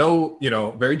building. I know,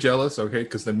 very jealous. Okay.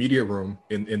 Cause the media room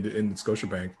in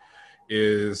Scotiabank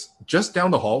is just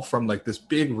down the hall from like this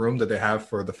big room that they have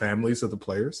for the families of the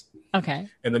players. Okay.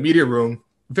 And the media room,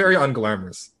 very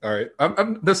unglamorous. All right.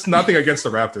 There's nothing against the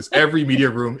Raptors. Every media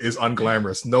room is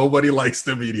unglamorous. Nobody likes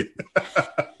the media.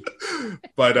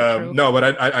 But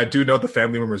I do know the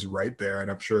family members right there.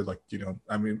 And I'm sure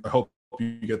I hope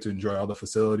you get to enjoy all the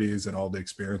facilities and all the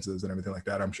experiences and everything like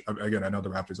that. I know the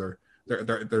Raptors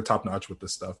they're top notch with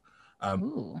this stuff. I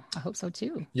hope so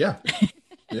too. Yeah.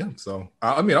 Yeah. So,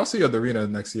 I'll see you at the arena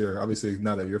next year. Obviously,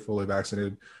 now that you're fully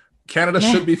vaccinated, Canada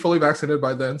should be fully vaccinated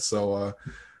by then. So,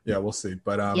 yeah, we'll see.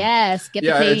 But yes, get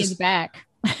the Canadians back.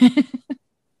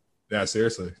 Yeah,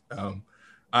 seriously.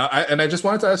 I just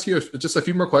wanted to ask you just a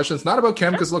few more questions, not about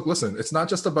Cam, because listen, it's not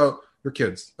just about your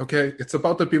kids, okay? It's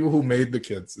about the people who made the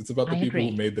kids. It's about the people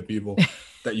who made the people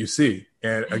that you see.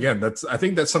 And again, I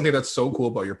think that's something that's so cool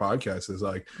about your podcast is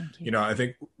like, I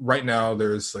think right now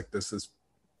there's like this is,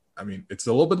 it's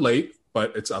a little bit late,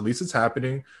 but at least it's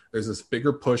happening. There's this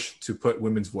bigger push to put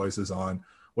women's voices on,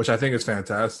 which I think is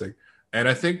fantastic. And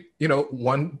I think,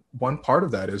 one part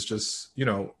of that is just,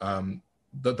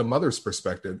 the mother's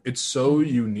perspective. It's so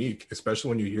unique, especially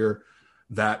when you hear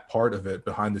that part of it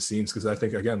behind the scenes. Because I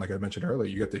think, again, like I mentioned earlier,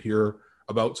 you get to hear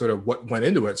about sort of what went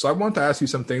into it. So I want to ask you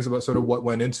some things about sort of what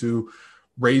went into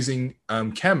raising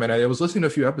Cam. And I was listening to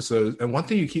a few episodes, and one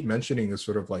thing you keep mentioning is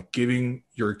sort of like giving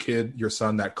your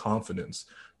son, that confidence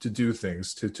to do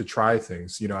things, to try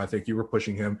things. I think you were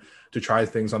pushing him to try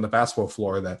things on the basketball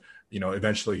floor that,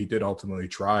 eventually he did ultimately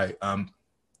try.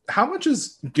 How much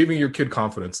is giving your kid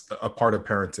confidence a part of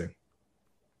parenting?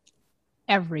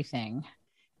 Everything.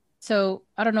 So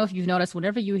I don't know if you've noticed,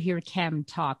 whenever you hear Cam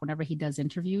talk, whenever he does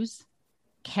interviews,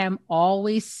 Cam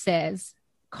always says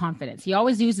confidence. He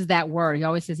always uses that word. He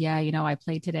always says, yeah, I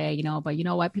played today, but you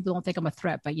know what? People don't think I'm a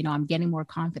threat, but I'm getting more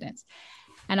confidence.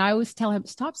 And I always tell him,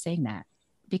 stop saying that.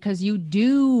 Because you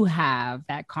do have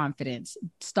that confidence.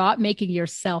 Stop making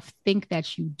yourself think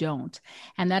that you don't.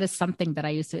 And that is something that I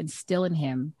used to instill in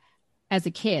him as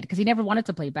a kid, because he never wanted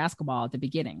to play basketball at the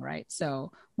beginning, right?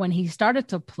 So when he started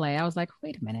to play, I was like,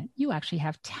 wait a minute, you actually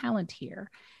have talent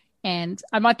here. And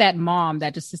I'm not that mom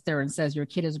that just sits there and says your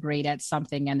kid is great at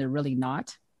something and they're really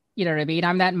not. You know what I mean?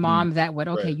 I'm that mom that would,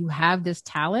 okay, you have this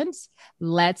talent.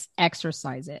 Let's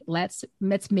exercise it. Let's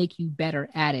make you better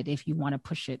at it if you want to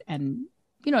push it and,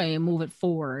 you know, move it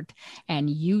forward and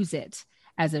use it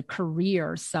as a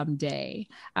career someday.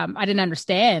 I didn't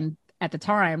understand at the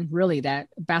time really that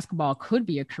basketball could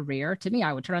be a career. To me,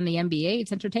 I would turn on the NBA,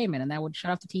 it's entertainment, and I would shut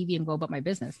off the TV and go about my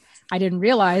business. I didn't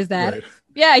realize that.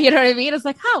 Yeah, you know what I mean? It's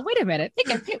like, oh, wait a minute.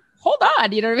 Hold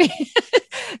on. You know what I mean?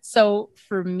 So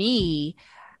for me,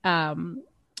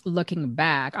 looking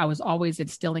back, I was always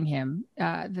instilling him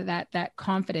that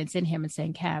confidence in him and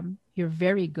saying, Cam, you're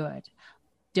very good.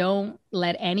 Don't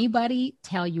let anybody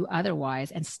tell you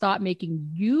otherwise, and stop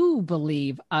making you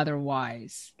believe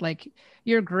otherwise. Like,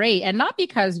 you're great. And not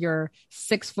because you're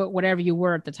 6 foot, whatever you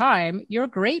were at the time. You're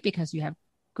great because you have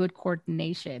good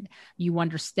coordination. You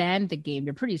understand the game.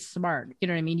 You're pretty smart. You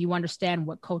know what I mean? You understand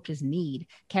what coaches need.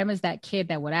 Cam is that kid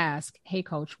that would ask, hey,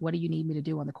 coach, what do you need me to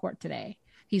do on the court today?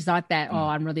 He's not that, oh,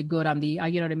 I'm really good. I'm the, you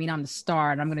know what I mean? I'm the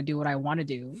star and I'm going to do what I want to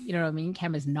do. You know what I mean?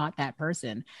 Cam is not that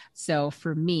person. So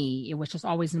for me, it was just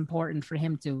always important for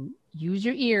him to use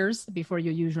your ears before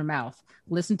you use your mouth.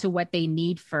 Listen to what they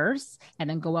need first and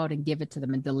then go out and give it to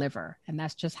them and deliver. And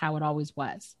that's just how it always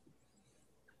was.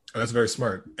 That's very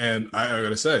smart. And I got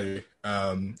to say,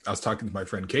 I was talking to my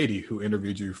friend Katie, who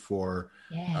interviewed you for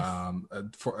a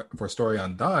story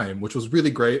on Dime, which was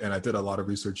really great. And I did a lot of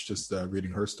research just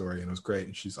reading her story, and it was great.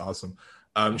 And she's awesome.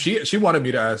 She wanted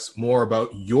me to ask more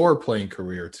about your playing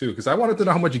career too, because I wanted to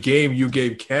know how much game you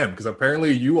gave Cam, because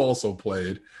apparently you also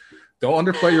played. Don't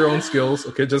underplay your own skills,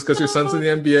 okay? Just because your son's in the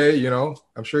NBA, you know,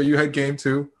 I'm sure you had game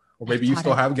too, or maybe you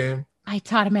still have game. I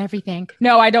taught him everything.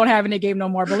 No, I don't have any game no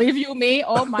more. Believe you me.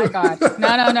 Oh my God.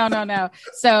 No.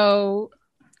 So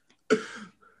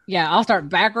yeah, I'll start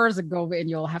backwards and go, and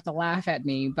you'll have to laugh at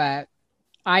me. But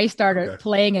I started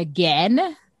playing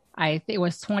again. It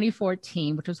was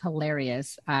 2014, which was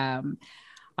hilarious.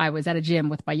 I was at a gym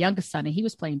with my youngest son, and he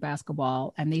was playing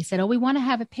basketball. And they said, oh, we want to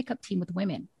have a pickup team with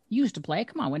women. You used to play.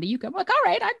 Come on, when do you come? I'm like, all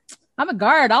right, I'm a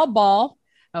guard. I'll ball.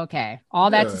 Okay. All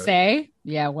that to say,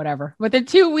 yeah, whatever. Within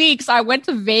 2 weeks, I went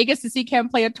to Vegas to see Cam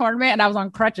play a tournament, and I was on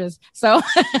crutches. So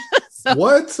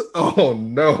what? Oh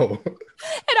no.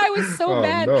 And I was so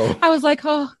mad. No. I was like,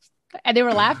 oh, and they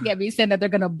were laughing at me saying that they're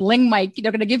going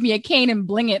to give me a cane and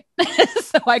bling it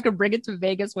so I could bring it to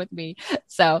Vegas with me.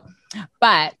 So,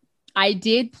 but I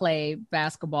did play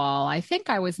basketball. I think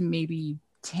I was maybe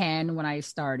 10 when I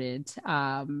started.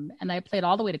 And I played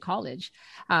all the way to college.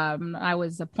 I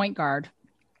was a point guard.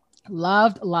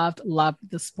 Loved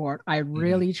the sport. I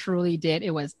really, truly did.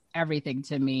 It was everything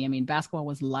to me. I mean, basketball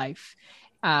was life.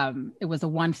 It was the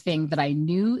one thing that I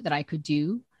knew that I could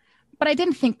do, but I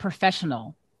didn't think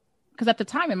professional, because at the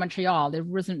time in Montreal, there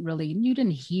wasn't really, you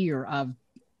didn't hear of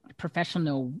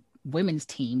professional women's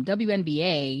team,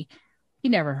 WNBA. You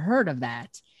never heard of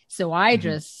that. So I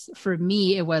just, for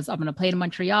me, it was, I'm going to play in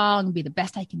Montreal and be the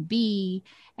best I can be.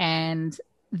 And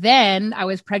then I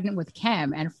was pregnant with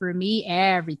Cam. And for me,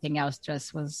 everything else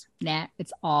just was,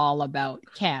 it's all about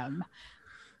Cam.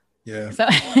 Yeah. So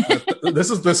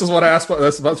this is what I asked.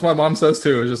 That's what my mom says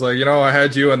too. It's just like, you know, I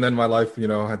had you, and then my life, you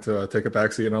know, had to take a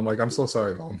backseat. And I'm like, I'm so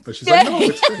sorry, Mom. But she's like, no,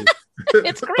 it's great.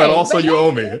 It's great. But also you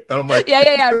owe me. And I'm like,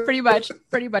 yeah. Pretty much.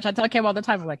 I tell Cam all the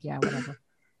time. I'm like, yeah, whatever.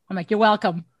 I'm like, you're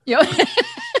welcome. You know?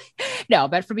 No,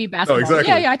 but for me, basketball. Oh,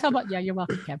 exactly. Yeah. I tell about, yeah, you're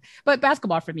welcome, Cam. But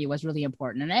basketball for me was really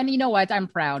important. And you know what? I'm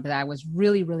proud that I was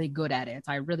really, really good at it.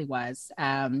 I really was.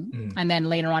 And then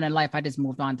later on in life, I just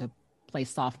moved on to play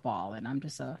softball, and I'm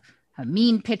just a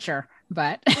mean pitcher,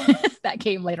 but that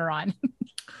came later on.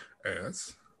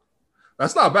 Yes.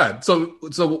 That's not bad.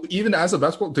 So even as a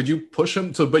basketball, did you push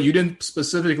him to, but you didn't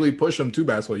specifically push him to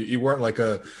basketball. You weren't like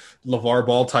a LeVar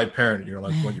Ball type parent. You're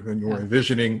like, when you were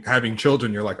envisioning having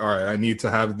children, you're like, all right, I need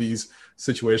to have these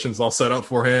situations all set up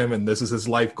for him, and this is his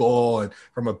life goal. And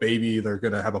from a baby, they're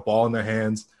going to have a ball in their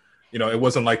hands. You know, it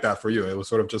wasn't like that for you. It was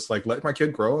sort of just like, let my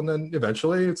kid grow. And then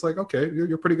eventually it's like, okay,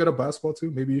 you're pretty good at basketball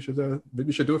too. Maybe you should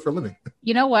do it for a living.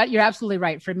 You know what? You're absolutely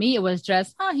right. For me, it was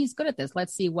just, he's good at this.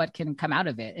 Let's see what can come out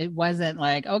of it. It wasn't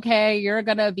like, okay, you're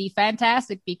going to be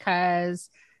fantastic because,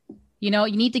 you know,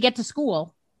 you need to get to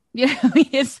school. You know,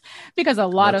 it's because a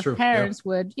lot of parents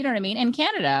would, you know what I mean? In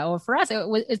Canada, or for us,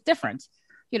 it's different.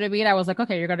 You know what I mean? I was like,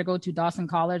 okay, you're going to go to Dawson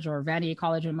College or Vanier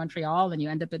College in Montreal, and you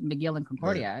end up at McGill and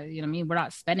Concordia. Right. You know what I mean? We're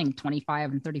not spending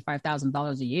 $25,000 and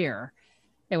 $35,000 a year.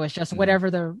 It was just whatever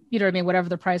the, you know what I mean? Whatever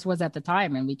the price was at the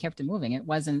time, and we kept it moving. It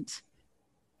wasn't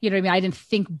You know what I mean? I didn't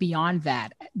think beyond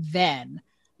that then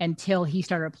until he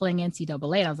started playing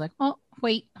NCAA. And I was like, oh,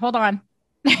 wait, hold on.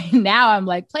 Now I'm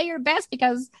like, play your best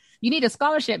because you need a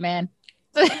scholarship, man.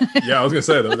 Yeah, I was gonna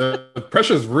say the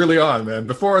pressure's really on, man.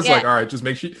 Before it's like, all right, just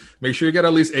make sure you get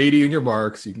at least 80 in your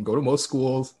marks. You can go to most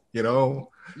schools, get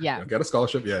a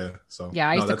scholarship. Yeah. So yeah,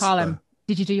 I used to call him,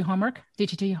 did you do your homework?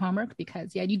 Did you do your homework?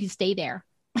 Because you need to stay there.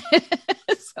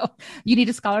 So you need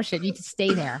a scholarship. You need to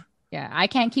stay there. Yeah, I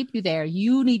can't keep you there.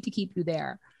 You need to keep you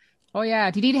there. Oh yeah.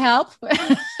 Do you need help?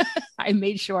 I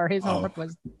made sure his homework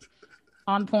was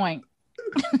on point.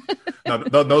 No,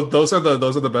 those are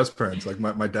the best parents. Like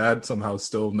my dad somehow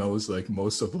still knows like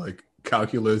most of like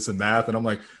calculus and math, and I'm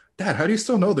like, Dad, how do you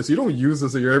still know this? You don't use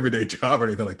this in your everyday job or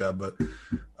anything like that. But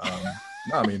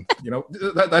no, I mean,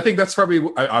 I think that's probably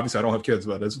obviously I don't have kids,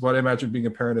 but it's what I imagine being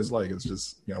a parent is like. It's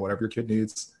just whatever your kid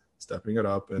needs, stepping it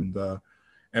up and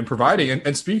providing.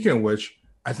 And speaking of which,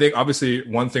 I think obviously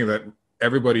one thing that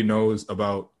everybody knows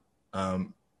about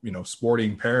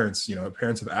sporting parents,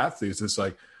 parents of athletes, is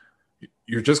like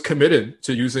you're just committed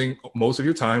to using most of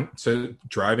your time to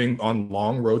driving on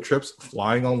long road trips,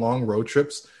 flying on long road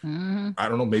trips. Mm-hmm. I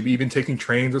don't know, maybe even taking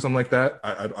trains or something like that.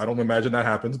 I don't imagine that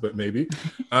happens, but maybe.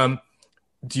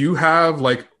 Do you have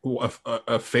like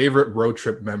a favorite road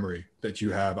trip memory that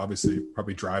you have? Obviously,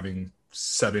 probably driving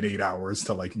 7-8 hours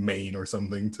to like Maine or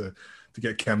something to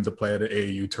get Kem to play at an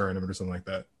AAU tournament or something like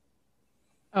that.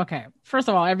 Okay. First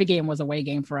of all, every game was a away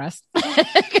game for us.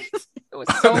 It was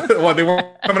so... Well, they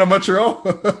weren't coming to Montreal?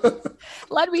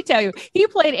 Let me tell you, he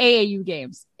played AAU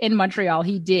games in Montreal.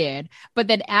 He did. But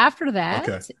then after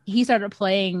that, he started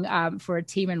playing for a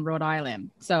team in Rhode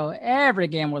Island. So every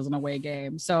game was an away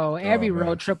game. So every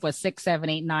road trip was 6, 7,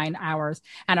 8, 9 hours.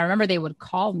 And I remember they would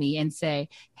call me and say,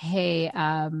 hey,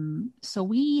 so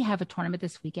we have a tournament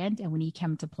this weekend and we need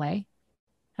Kem to play.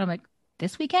 And I'm like,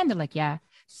 this weekend? They're like, yeah.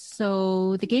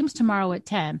 So the game's tomorrow at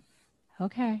 10.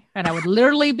 Okay. And I would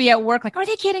literally be at work like, are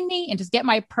they kidding me? And just get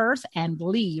my purse and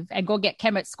leave and go get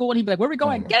Kem at school. And he'd be like, where are we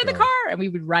going? Get in the car. And we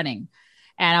would be running.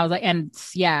 And I was like, and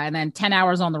then 10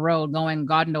 hours on the road going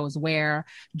God knows where,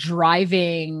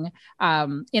 driving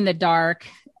in the dark,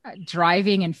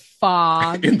 driving in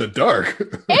fog. In the dark?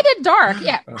 In the dark,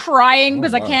 yeah. Crying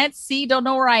because I can't see, don't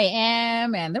know where I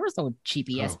am. And there was no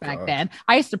GPS back then.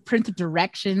 I used to print the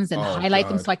directions and highlight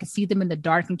them so I could see them in the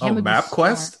dark. And Kem would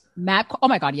MapQuest? Oh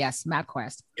my God, yes,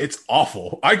 MapQuest. It's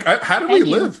awful. How do we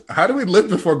live? How do we live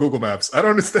before Google Maps? I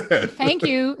don't understand. Thank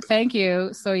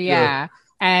you. So yeah.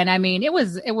 And I mean, it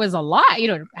was a lot.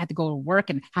 I had to go to work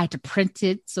and I had to print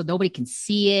it so nobody can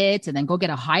see it, and then go get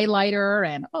a highlighter.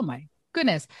 And oh my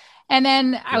goodness. And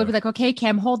then I would be like, okay,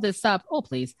 Kem, hold this up. Oh,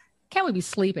 please. Kem would be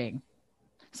sleeping.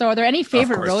 So are there any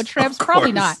favorite road trips?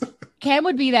 Probably not. Kem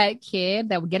would be that kid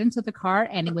that would get into the car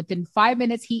and within 5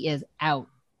 minutes, he is out.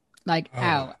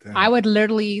 Out. Damn. I would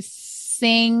literally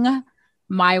sing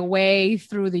my way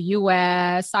through the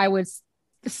US. I would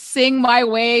sing my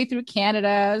way through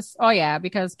Canada. Oh yeah,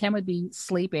 because Kem would be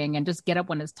sleeping and just get up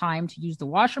when it's time to use the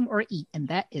washroom or eat. And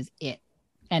that is it.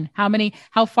 And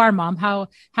how far, Mom? How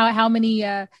many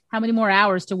more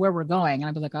hours to where we're going? And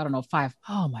I'd be like, I don't know, 5.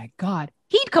 Oh my God.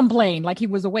 He'd complain like he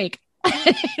was awake.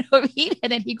 And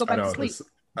then he'd go back to sleep.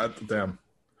 Damn.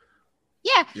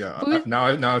 Yeah.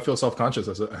 Now I feel self-conscious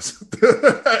as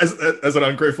an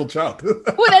ungrateful child.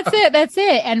 Well, that's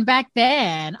it. And back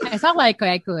then, it's not like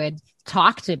I could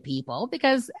talk to people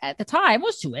because at the time it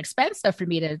was too expensive for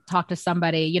me to talk to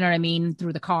somebody, you know what I mean,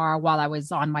 through the car while I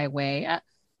was on my way.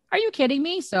 Are you kidding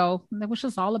me? So it was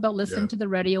just all about listening to the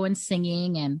radio and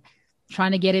singing and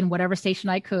trying to get in whatever station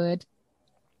I could.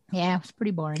 Yeah, it was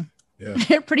pretty boring.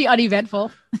 Yeah. Pretty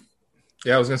uneventful.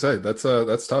 Yeah, I was gonna say that's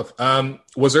tough.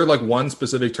 Was there like one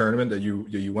specific tournament that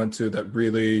you went to that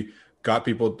really got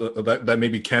people that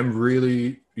maybe Kem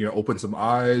really opened some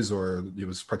eyes, or it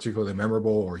was particularly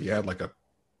memorable, or he had like a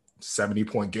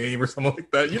 70-point game or something like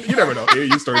that? You never know.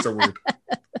 AAU stories are weird.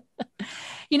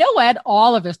 You know what?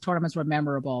 All of his tournaments were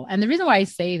memorable, and the reason why I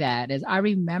say that is I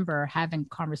remember having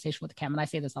conversation with Kem, and I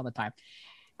say this all the time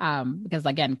because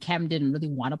again, Kem didn't really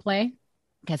want to play.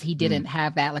 Because he didn't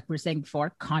have that, like we were saying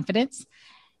before, confidence.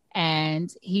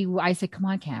 And I said, come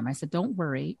on, Kem. I said, don't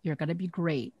worry. You're going to be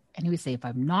great. And he would say, if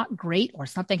I'm not great or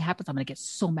something happens, I'm going to get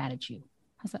so mad at you.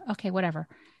 I said, okay, whatever.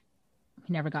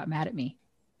 He never got mad at me.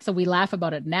 So we laugh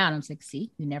about it now. And I'm like,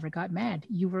 see, you never got mad.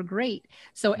 You were great.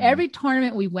 So every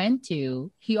tournament we went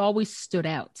to, he always stood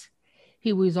out.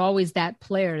 He was always that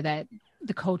player that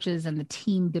the coaches and the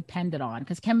team depended on,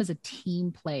 because Kem is a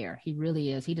team player. He really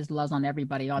is. He just loves on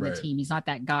everybody on the team. He's not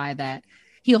that guy that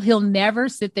he'll never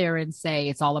sit there and say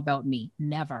it's all about me.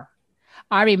 Never.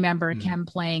 I remember Kem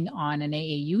playing on an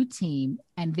AAU team,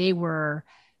 and they were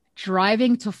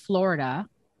driving to Florida,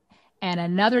 and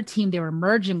another team they were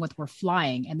merging with were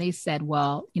flying. And they said,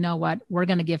 well, you know what? We're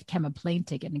going to give Kem a plane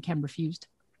ticket. And Kem refused.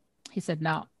 He said,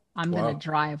 no, I'm going to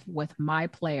drive with my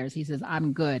players. He says,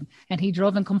 I'm good. And he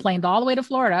drove and complained all the way to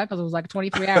Florida because it was like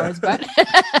 23 hours. But,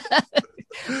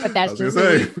 but that's just,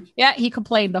 he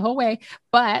complained the whole way.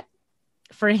 But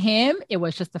for him, it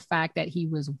was just the fact that he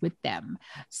was with them.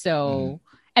 So,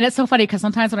 and it's so funny because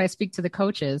sometimes when I speak to the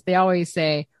coaches, they always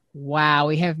say, wow,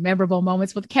 we have memorable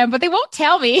moments with Kem, but they won't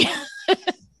tell me.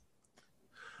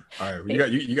 All right,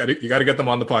 you got to get them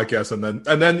on the podcast,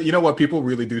 and then you know what, people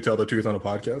really do tell the truth on a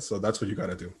podcast, so that's what you got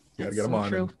to do. You got to get them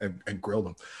on and grill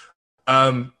them.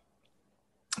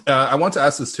 I want to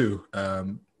ask this too,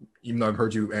 even though I've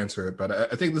heard you answer it, but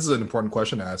I think this is an important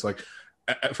question to ask. Like,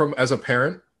 as a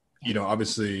parent, you know,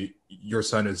 obviously your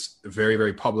son is a very,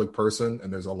 very public person,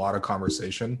 and there's a lot of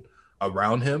conversation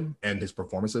around him and his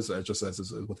performances, just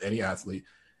as with any athlete.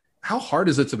 How hard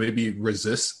is it to maybe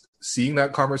resist seeing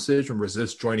that conversation,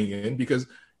 resist joining in? Because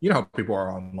you know how people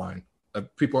are online.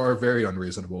 People are very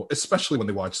unreasonable, especially when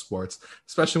they watch sports,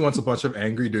 especially when it's a bunch of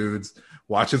angry dudes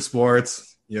watching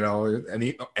sports. You know,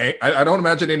 I don't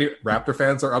imagine any Raptor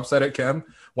fans are upset at Kem.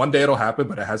 One day it'll happen,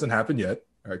 but it hasn't happened yet.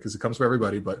 Right, because it comes for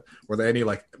everybody. But were there any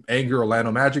like angry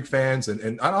Orlando Magic fans?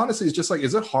 And honestly, it's just like,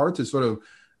 is it hard to sort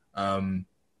of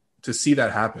to see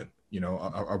that happen, you know,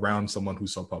 around someone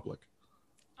who's so public?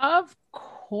 Of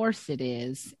course it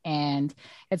is. And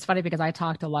it's funny because I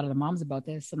talk to a lot of the moms about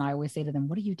this, and I always say to them,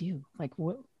 what do you do? Like,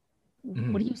 what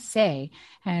do you say?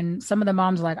 And some of the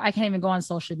moms are like, I can't even go on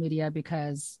social media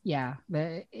because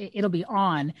it'll be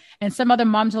on. And some other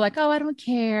moms are like, oh, I don't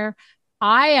care.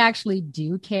 I actually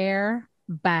do care,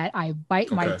 but I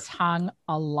bite my tongue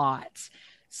a lot.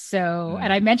 So,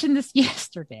 and I mentioned this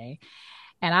yesterday,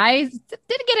 and I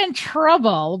didn't get in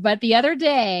trouble, but the other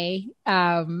day,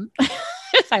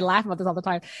 I laugh about this all the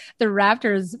time. The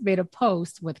Raptors made a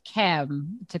post with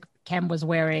Kem. Kem was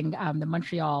wearing the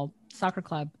Montreal Soccer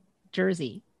Club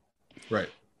jersey. Right.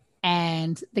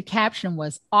 And the caption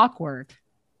was awkward.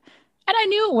 And I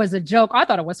knew it was a joke. I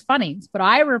thought it was funny, but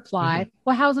I replied,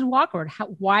 well, how's it awkward?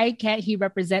 Why can't he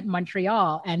represent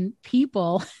Montreal? And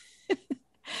people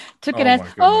took it as,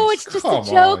 it's just a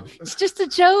joke. It's just a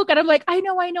joke. And I'm like, I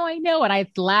know. And I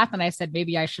laughed and I said,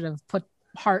 maybe I should have put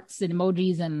hearts and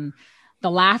emojis and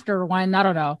the laughter one, I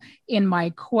don't know, in my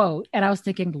quote. And I was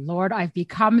thinking, Lord, I've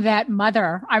become that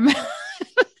mother.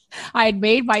 I had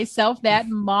made myself that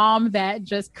mom that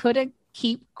just couldn't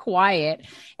keep quiet.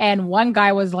 And one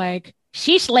guy was like,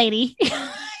 sheesh, lady.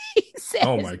 He said,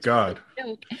 oh my God.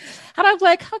 And I was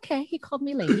like, okay, he called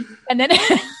me lady. And then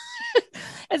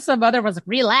and some other was like,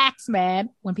 relax, man.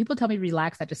 When people tell me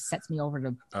relax, that just sets me over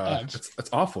the edge. That's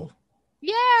awful.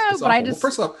 Yeah, it's but awful. I just...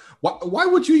 Well, first off, why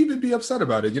would you even be upset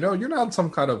about it? You know, you're not some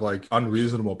kind of like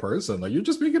unreasonable person. Like, you're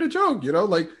just making a joke, you know,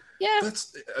 like, yeah,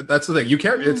 that's the thing. You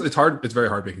can't, it's hard. It's very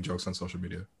hard making jokes on social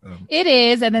media. It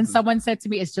is. And then someone said to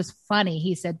me, it's just funny.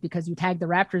 He said, because you tagged the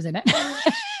Raptors in it.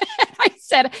 I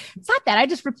said, it's not that. I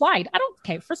just replied,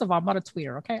 okay, first of all, I'm not a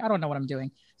tweeter. Okay. I don't know what I'm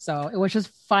doing. So it was just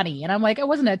funny. And I'm like, it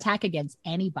wasn't an attack against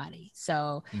anybody.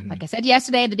 So like I said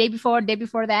yesterday, the day before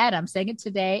that, I'm saying it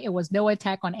today, it was no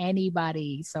attack on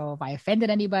anybody. So if I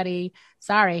offended anybody,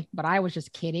 sorry, but I was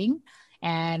just kidding.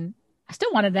 And I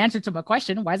still wanted an answer to my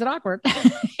question. Why is it awkward?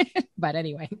 But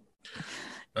anyway.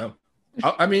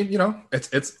 I mean, you know,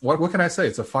 it's what can I say?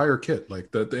 It's a fire kit.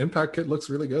 Like the Impact kit looks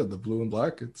really good. The blue and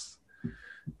black, it's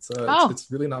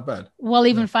really not bad. Well,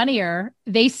 even funnier,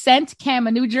 they sent Kem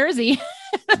a New Jersey,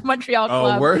 Montreal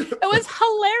club. It was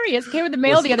hilarious. Came in the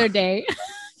mail the other day.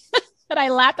 And I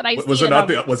laughed and was it not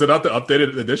the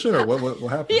updated edition, or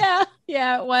what happened?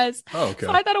 Yeah, it was. Oh, okay.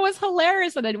 So I thought it was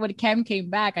hilarious. And then when Kem came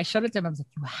back, I showed it to him. I was like,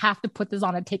 you have to put this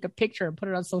on and take a picture and put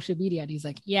it on social media. And he's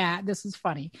like, yeah, this is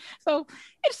funny. So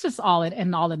it's just all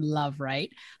in love,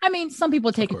 right? I mean, some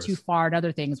people take it too far at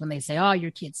other things when they say, oh,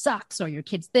 your kid sucks or your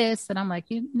kid's this. And I'm like,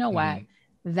 you know what?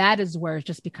 That is where it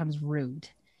just becomes rude.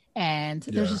 And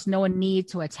there's just no need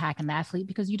to attack an athlete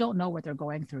because you don't know what they're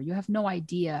going through. You have no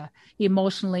idea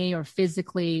emotionally or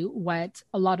physically what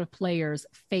a lot of players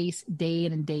face day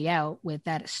in and day out with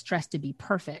that stress to be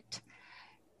perfect.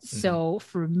 So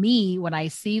for me, when I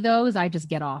see those, I just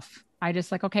get off. I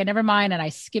just like, okay, never mind. And I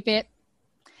skip it.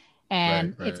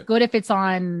 And it's good if it's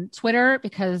on Twitter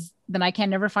because then I can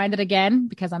never find it again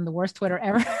because I'm the worst Twitter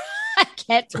ever. I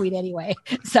can't tweet anyway.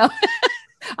 So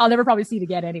I'll never probably see it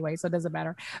again anyway, so it doesn't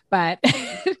matter. But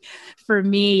for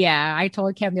me, I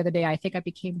told Kem the other day, I think I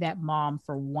became that mom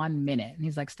for 1 minute. And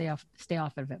he's like, stay off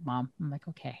of it, Mom. I'm like,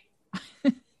 okay.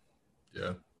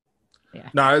 Yeah. Yeah.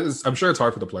 No, I'm sure it's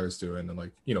hard for the players too, and then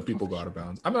like people go out of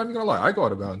bounds. I'm not even gonna lie, I go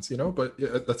out of bounds,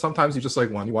 but sometimes you just like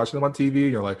when you watch them on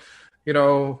TV, you're like,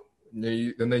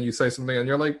 and then you say something and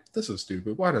you're like, this is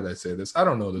stupid. Why did I say this? I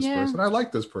don't know this person. I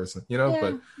like this person,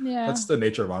 but that's the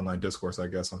nature of online discourse, I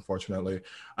guess, unfortunately.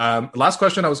 Last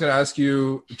question I was going to ask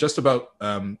you just about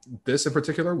this in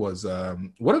particular was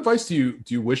what advice do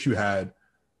you wish you had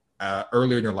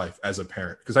earlier in your life as a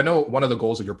parent? Because I know one of the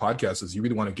goals of your podcast is you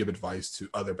really want to give advice to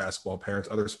other basketball parents,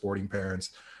 other sporting parents,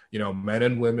 men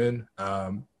and women,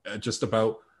 just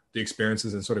about the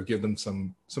experiences and sort of give them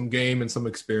some game and some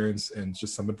experience and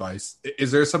just some advice. Is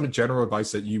there some general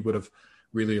advice that you would have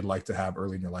really liked to have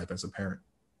early in your life as a parent?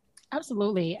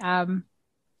 Absolutely. To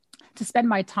spend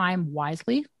my time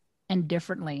wisely and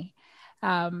differently.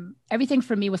 Everything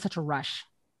for me was such a rush.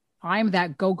 I'm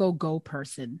that go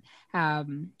person.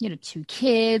 2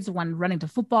 kids, one running to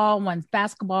football, one's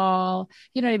basketball.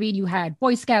 You know what I mean? You had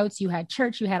Boy Scouts, you had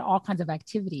church, you had all kinds of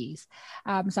activities.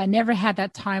 So I never had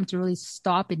that time to really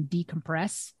stop and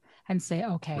decompress and say,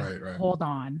 okay, hold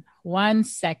on 1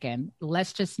 second.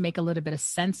 Let's just make a little bit of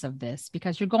sense of this,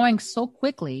 because you're going so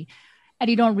quickly and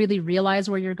you don't really realize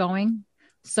where you're going.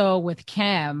 So with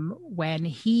Cam, when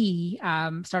he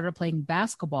started playing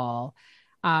basketball,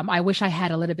 I wish I had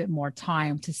a little bit more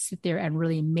time to sit there and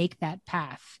really make that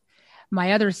path.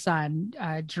 My other son,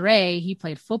 Dre, he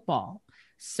played football.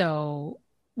 So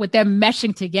with them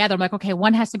meshing together, I'm like, okay,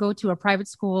 one has to go to a private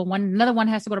school. Another one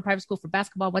has to go to private school for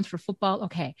basketball, one's for football.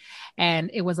 Okay.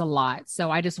 And it was a lot. So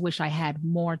I just wish I had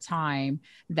more time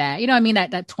that,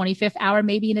 that 25th hour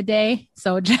maybe in a day.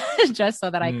 So just so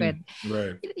that I could,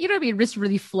 just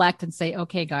really reflect and say,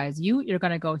 okay, guys, you're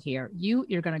going to go here.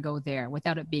 You're going to go there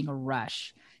without it being a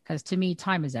rush. Because to me,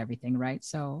 time is everything, right?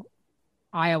 So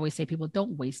I always say people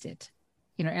don't waste it.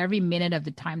 Every minute of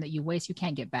the time that you waste, you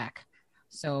can't get back.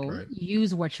 So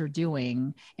use what you're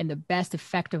doing in the best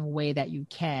effective way that you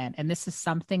can. And this is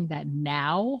something that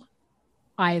now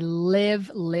I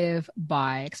live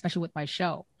by, especially with my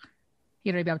show.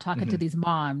 I'm talking to these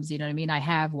moms, I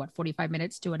have 45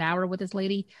 minutes to an hour with this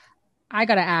lady. I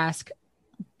got to ask,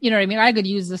 I could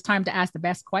use this time to ask the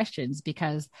best questions,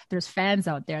 because there's fans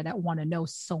out there that want to know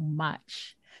so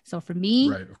much. So for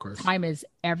me, of course, time is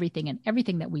everything, and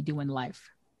everything that we do in life.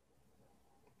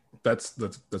 That's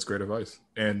great advice.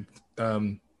 And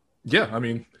it's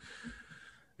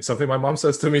something my mom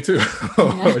says to me too.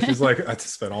 She's like, I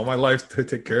just spent all my life to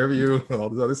take care of you and all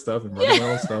this other stuff and running my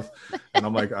own stuff. And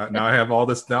I'm like, now I have all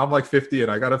this, now I'm like 50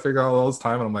 and I got to figure out all this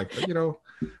time. And I'm like,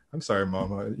 I'm sorry,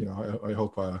 Mom. I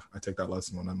hope I take that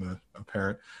lesson when I'm a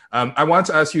parent. I want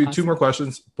to ask you 2 more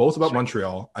questions, both about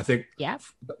Montreal. I think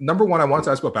number one, I want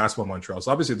to ask about basketball in Montreal.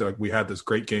 So obviously we had this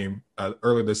great game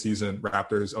earlier this season,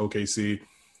 Raptors, OKC.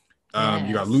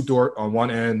 You got Lou Dort on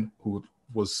one end, who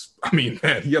was, he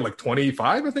had like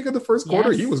 25, I think, in the first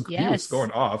quarter. He was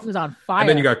going off. He was on fire. And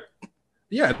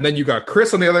then you got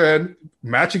Chris on the other end,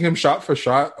 matching him shot for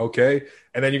shot. Okay.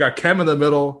 And then you got Cam in the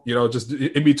middle, just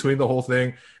in between the whole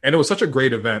thing. And it was such a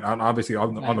great event. And obviously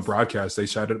on the broadcast, they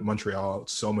shouted Montreal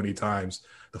so many times.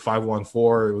 The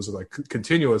 5-1-4, it was like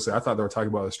continuously. I thought they were talking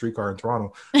about a streetcar in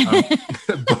Toronto.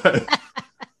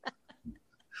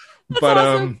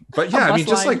 But yeah,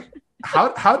 just like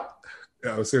how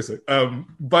seriously.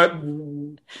 But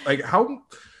like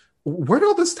where did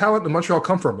all this talent in Montreal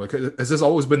come from? Like, has this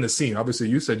always been the scene? Obviously,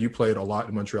 you said you played a lot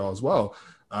in Montreal as well.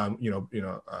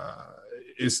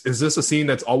 Is this a scene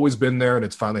that's always been there and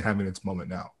it's finally having its moment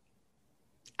now?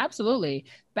 Absolutely.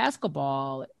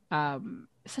 Basketball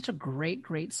is such a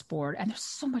great sport, and there's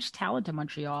so much talent in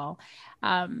Montreal.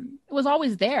 It was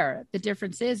always there. The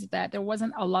difference is that there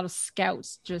wasn't a lot of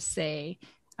scouts, just say,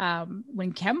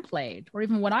 when Kem played or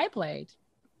even when I played.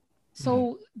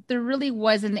 So there really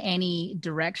wasn't any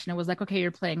direction. It was like, okay, you're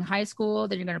playing high school,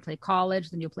 then you're going to play college,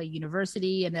 then you'll play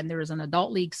university, and then there was an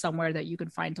adult league somewhere that you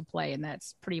could find to play, and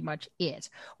that's pretty much it.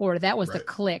 Or that was the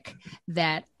clique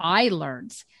that I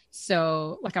learned.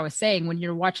 So like I was saying, when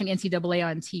you're watching NCAA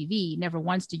on TV, never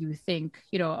once do you think,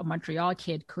 a Montreal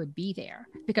kid could be there,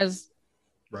 because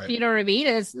you know what I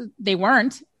mean? They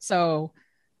weren't. So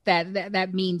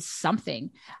that means something.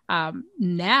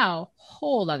 Now,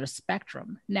 whole other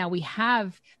spectrum. Now we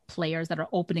have players that are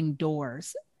opening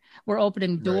doors. We're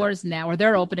opening doors now, or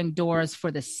they're opening doors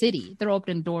for the city. They're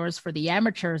opening doors for the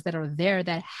amateurs that are there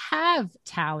that have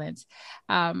talent.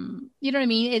 You know what I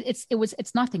mean?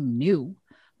 It's nothing new.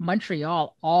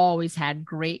 Montreal always had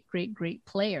great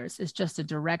players. It's just a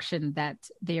direction that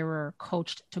they were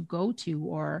coached to go to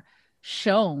or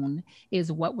shown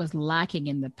is what was lacking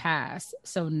in the past.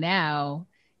 So now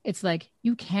it's like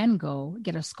you can go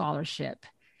get a scholarship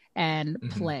and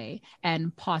play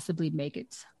and possibly make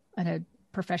it on a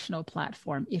professional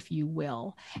platform, if you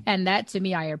will. And that to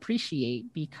me, I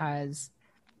appreciate, because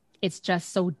it's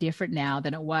just so different now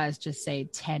than it was just say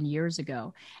 10 years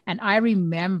ago. And I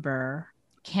remember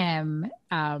Kem,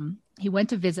 he went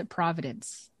to visit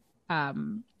Providence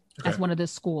as one of the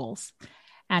schools.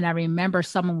 And I remember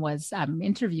someone was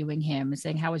interviewing him and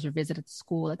saying, how was your visit at the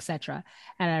school, etc.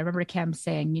 And I remember Kem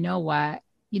saying, you know what?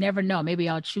 You never know. Maybe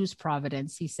I'll choose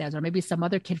Providence, he says, or maybe some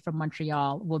other kid from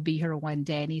Montreal will be here one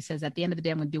day. And he says, at the end of the day,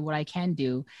 I'm going to do what I can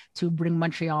do to bring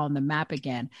Montreal on the map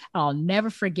again. And I'll never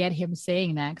forget him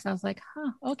saying that, because I was like,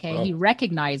 okay. Wow. He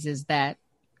recognizes that,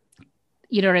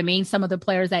 you know what I mean? Some of the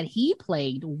players that he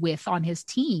played with on his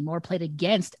team or played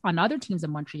against on other teams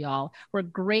in Montreal were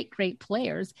great, great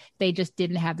players. They just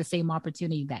didn't have the same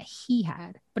opportunity that he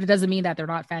had. But it doesn't mean that they're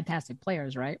not fantastic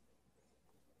players, right?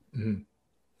 Mm-hmm.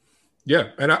 Yeah.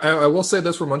 And I will say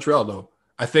this for Montreal, though.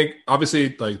 I think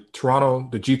obviously like Toronto,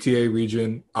 the GTA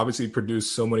region, obviously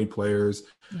produced so many players,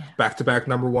 back-to-back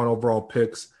number one overall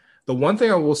picks. The one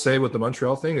thing I will say with the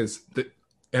Montreal thing is that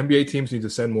NBA teams need to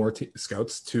send more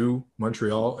scouts to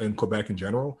Montreal and Quebec in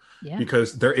general,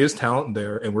 because there is talent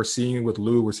there. And we're seeing it with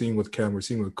Lou, we're seeing it with Kem, we're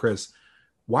seeing it with Chris.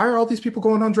 Why are all these people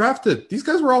going undrafted? These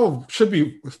guys should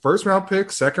be first round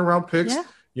picks, second round picks. Yeah.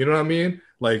 You know what I mean?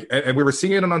 Like, and we were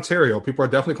seeing it in Ontario. People are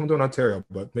definitely coming to Ontario,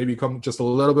 but maybe come just a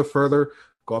little bit further,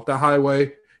 go up that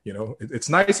highway. You know, it's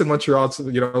nice in Montreal. It's,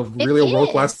 you know, really a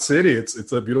world-class city.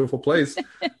 It's a beautiful place.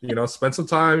 You know, spend some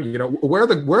time. You know, where are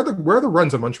the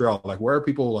runs in Montreal? Like, where are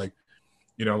people like,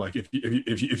 you know, like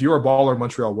if you're a baller in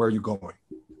Montreal, where are you going?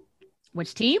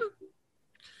 Which team?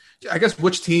 I guess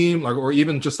which team, like, or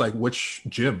even just like which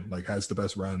gym like has the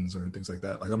best runs or things like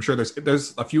that. Like, I'm sure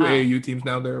there's a few AAU teams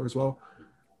down there as well.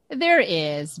 There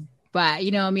is, but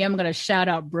you know, I mean, I'm going to shout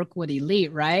out Brookwood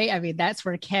Elite, right? I mean, that's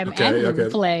where Kem and Lou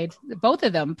played. Both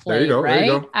of them played,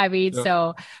 right? I mean,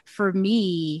 so for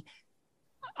me,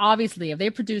 obviously, if they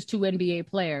produce 2 NBA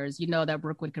players, you know that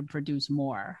Brookwood can produce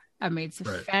more. I mean, it's a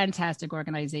fantastic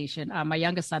organization. My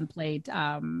youngest son played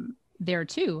there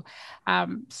too.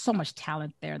 So much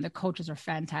talent there, and the coaches are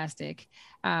fantastic.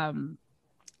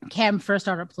 Kem first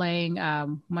started playing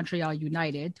Montreal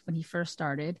United when he first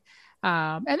started.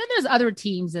 And then there's other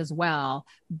teams as well.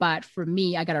 But for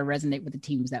me, I got to resonate with the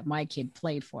teams that my kid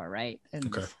played for, right?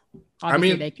 And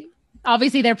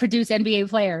obviously, they're produced NBA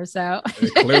players. So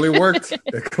it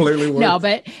clearly worked. No,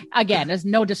 but again, there's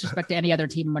no disrespect to any other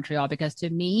team in Montreal, because to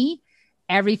me,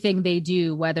 everything they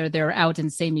do, whether they're out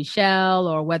in Saint Michel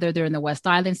or whether they're in the West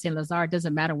Island, Saint Lazare, it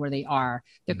doesn't matter where they are.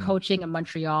 The coaching in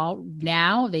Montreal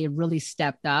now, they really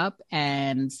stepped up,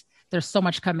 and there's so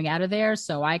much coming out of there.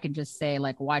 So I can just say,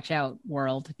 like, watch out,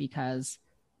 world, because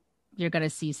you're going to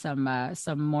see some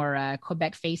more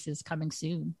Quebec faces coming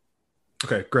soon.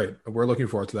 Okay, great. We're looking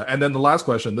forward to that. And then the last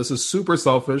question, this is super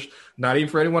selfish, not even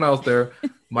for anyone out there.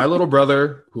 My little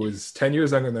brother, who is 10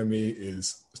 years younger than me,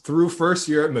 is through first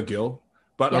year at McGill,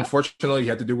 but unfortunately he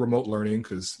had to do remote learning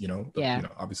because, you know,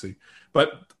 obviously.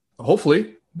 But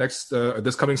hopefully this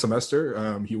coming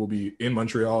semester, he will be in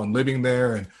Montreal and living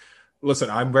there. And listen,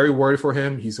 I'm very worried for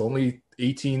him. He's only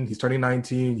 18. He's turning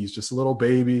 19. He's just a little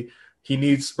baby. He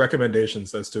needs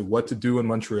recommendations as to what to do in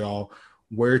Montreal,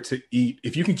 where to eat.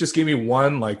 If you can just give me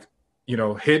one, like, you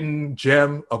know, hidden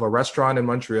gem of a restaurant in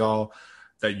Montreal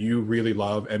that you really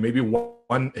love, and maybe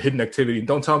one hidden activity.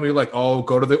 Don't tell me like, oh,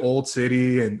 go to the old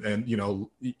city and you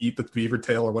know, eat the beaver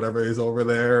tail or whatever is over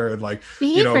there, and like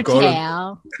beaver you know, go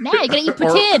tail. No, you gotta eat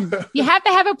poutine. You have to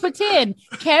have a poutine.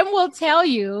 Kem will tell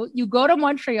you, you go to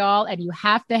Montreal and you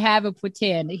have to have a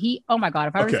poutine. Oh my God,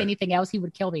 if I were to say anything else, he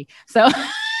would kill me. So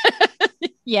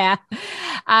yeah.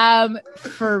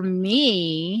 For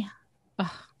me,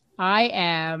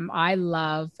 I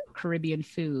love Caribbean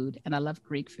food and I love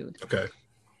Greek food. Okay.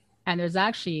 And there's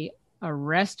actually a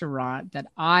restaurant that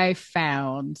I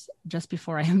found just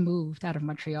before I moved out of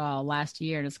Montreal last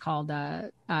year. And it's called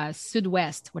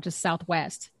Sud-West, which is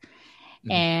Southwest.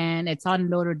 And it's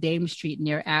on Notre Dame Street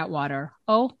near Atwater.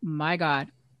 Oh my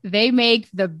God. They make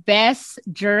the best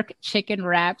jerk chicken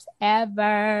wraps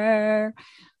ever.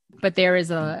 But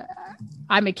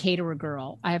I'm a caterer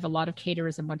girl. I have a lot of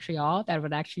caterers in Montreal that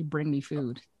would actually bring me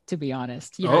food, to be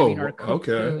honest. You know what I mean? Or cook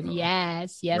food.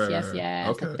 Yes. Right.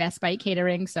 Okay. The Best Bite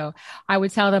Catering. So I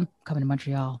would tell them, coming to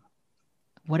Montreal,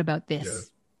 what about this?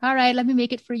 Yeah. All right, let me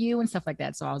make it for you and stuff like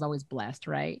that. So I was always blessed,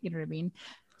 right? You know what I mean?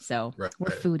 So we're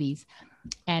foodies.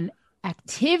 And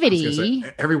activity.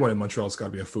 Everyone in Montreal's got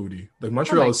to be a foodie. Like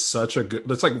Montreal is such a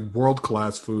good, it's like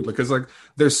world-class food. Like, it's like,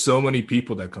 there's so many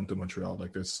people that come to Montreal.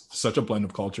 Like, there's such a blend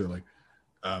of culture. Like,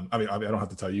 I don't have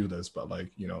to tell you this, but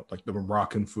like, you know, like the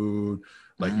Moroccan food,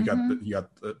 like you got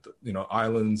the you know,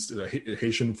 islands, the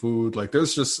Haitian food. Like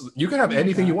there's just, you can have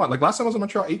anything you want. Like last time I was in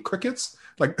Montreal, I ate crickets,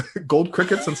 like gold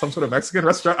crickets in some sort of Mexican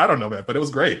restaurant. I don't know, man, but it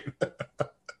was great.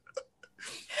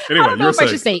 Anyway, I don't know if I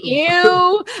should say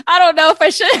ew. I don't know if I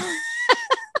should.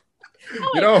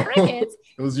 You know, crickets.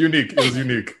 It was unique. It was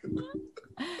unique.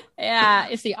 Yeah,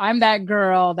 you see, I'm that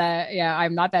girl that,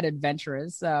 I'm not that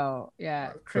adventurous. So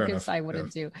crickets I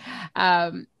wouldn't do.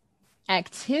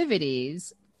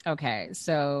 Activities. Okay,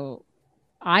 so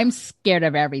I'm scared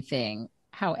of everything.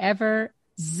 However,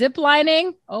 zip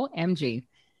lining, OMG,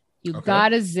 you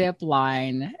gotta zip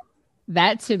line.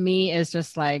 That to me is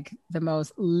just like the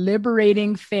most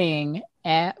liberating thing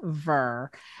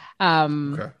ever.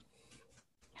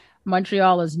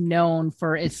 Montreal is known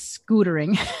for its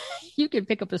scootering. You can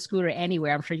pick up a scooter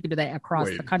anywhere. I'm sure you can do that across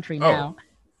the country now.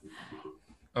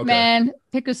 Okay. Man,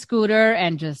 pick a scooter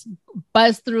and just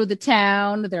buzz through the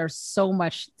town. There's so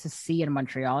much to see in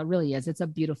Montreal. It really is. It's a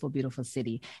beautiful, beautiful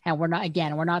city. And we're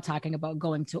not talking about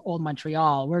going to old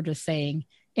Montreal. We're just saying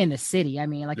in the city. I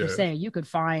mean, like you're saying, you could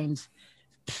find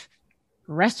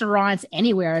restaurants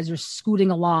anywhere as you're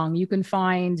scooting along. You can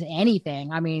find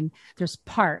anything. I mean, there's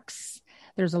parks.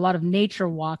 There's a lot of nature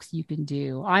walks you can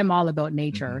do. I'm all about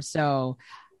nature. Mm-hmm. So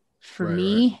for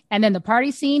me, and then the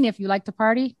party scene, if you like to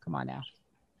party, come on now.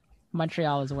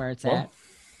 Montreal is where it's at.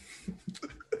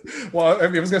 Well, I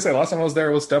was going to say, last time I was there,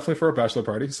 it was definitely for a bachelor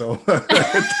party. So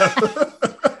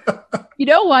you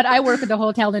know what? I work in the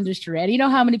hotel industry, and you know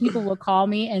how many people will call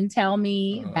me and tell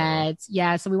me that,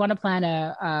 so we want to plan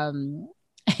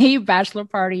a bachelor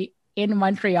party in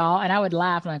Montreal. And I would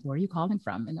laugh. I'm like, where are you calling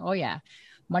from? And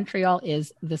Montreal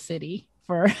is the city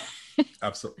for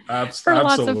absolutely lots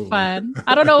of fun.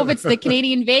 I don't know if it's the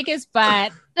Canadian Vegas,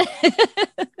 but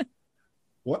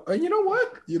what you know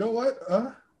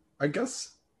what? I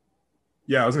guess.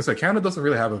 Yeah, I was gonna say Canada doesn't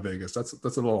really have a Vegas. That's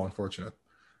a little unfortunate,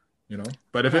 you know.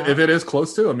 But if it is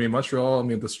close to, I mean, Montreal, I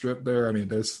mean, the Strip there, I mean,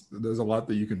 there's a lot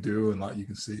that you can do and a lot you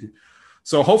can see.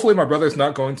 So hopefully my brother's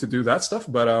not going to do that stuff,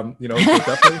 but you know,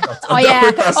 definitely. Wait,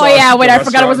 I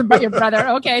forgot it wasn't about your brother.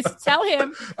 Okay, so tell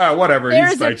him. Whatever.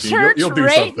 There's a church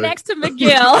right next to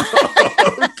McGill.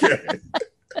 Okay.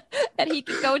 That he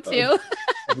can go to.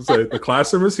 So the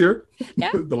classroom is here. Yeah.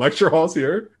 The lecture hall's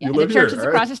here. Yeah, you live the church here, is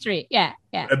across the street. Yeah.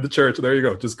 And the church. There you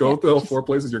go. Just go to the 4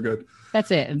 places. You're good. That's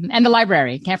it. And the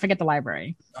library. Can't forget the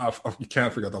library. You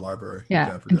can't forget the library.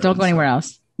 Yeah. Don't go anywhere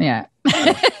else. Yeah.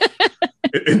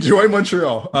 Enjoy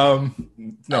Montreal.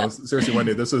 No, seriously,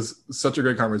 Wendy, this is such a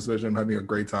great conversation. I'm having a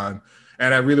great time.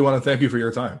 And I really want to thank you for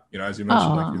your time. You know, as you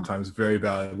mentioned, like your time is very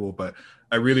valuable, but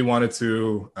I really wanted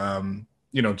to,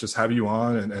 you know, just have you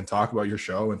on and talk about your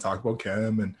show and talk about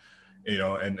Kim and, you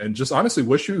know, and just honestly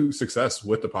wish you success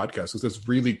with the podcast because it's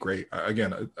really great.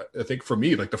 Again, I think for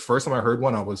me, like the first time I heard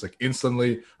one, I was like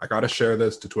instantly, I got to share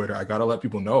this to Twitter. I got to let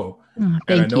people know. And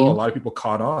I know a lot of people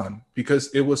caught on because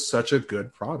it was such a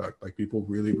good product. Like people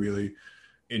really, really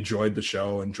enjoyed the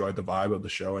show, enjoyed the vibe of the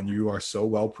show. And you are so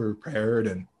well prepared.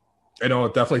 And I know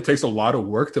it definitely takes a lot of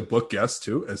work to book guests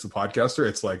too. As a podcaster,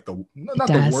 it's like not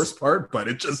the worst part, but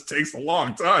it just takes a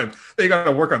long time. Then you got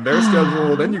to work on their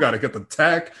schedule. Then you got to get the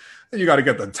tech. Then you got to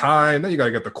get the time. Then you got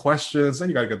to get the questions. Then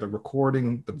you got to get the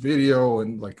recording, the video,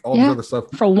 and like all the other stuff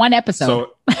for one episode.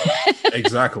 So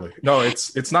exactly. No,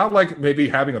 it's not like maybe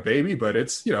having a baby, but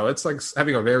it's, you know, it's like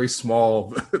having a very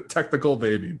small technical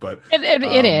baby. But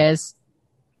it is.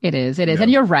 Yeah.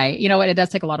 And you're right. You know what? It does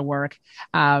take a lot of work.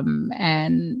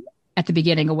 And at the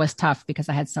beginning, it was tough because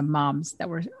I had some moms that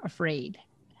were afraid,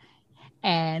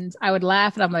 and I would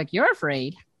laugh, and I'm like, "You're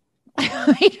afraid."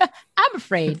 I'm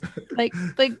afraid. Like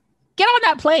get on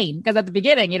that plane, because at the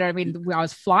beginning, you know what I mean, I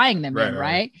was flying them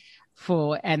right?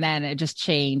 And then it just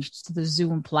changed to the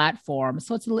Zoom platform,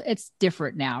 so it's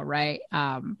different now, right?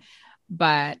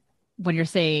 But when you're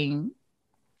saying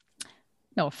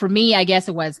no, for me, I guess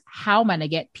it was how am I going to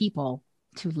get people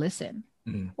to listen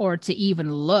or to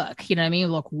even look? You know what I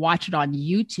mean? Watch it on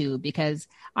YouTube, because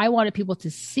I wanted people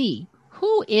to see,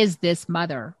 who is this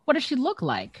mother? What does she look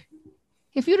like?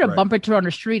 If you'd have bumped into her on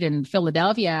the street in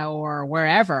Philadelphia or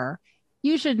wherever,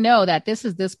 you should know that this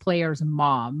is this player's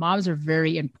mom. Moms are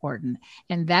very important.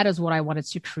 And that is what I wanted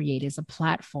to create, is a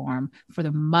platform for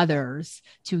the mothers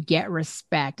to get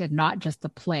respect and not just the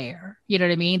player. You know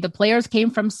what I mean? The players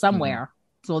came from somewhere.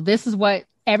 So this is what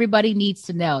everybody needs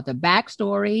to know, the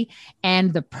backstory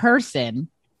and the person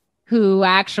who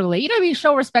actually, you know what I mean,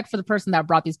 show respect for the person that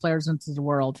brought these players into the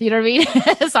world. You know what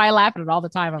I mean? So I laugh at it all the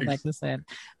time. I'm like, listen,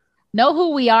 know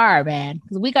who we are, man,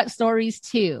 because we got stories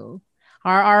too.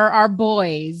 Our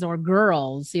boys or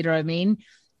girls, you know what I mean?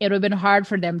 it would have been hard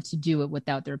for them to do it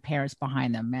without their parents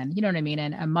behind them. And you know what I mean?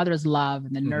 And a mother's love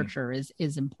and the nurture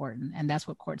is important. And that's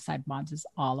what Courtside Moms is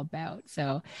all about.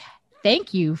 So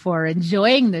thank you for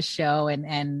enjoying the show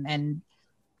and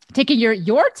taking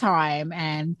your time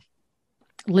and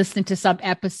listening to some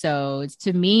episodes.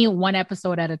 To me, one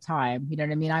episode at a time. You know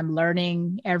what I mean? I'm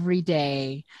learning every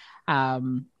day.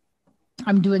 I'm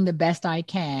doing the best I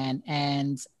can.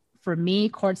 And for me,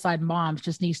 Courtside Moms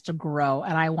just needs to grow.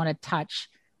 And I want to touch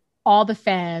all the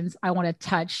fans. I want to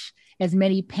touch as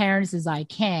many parents as I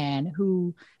can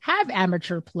who have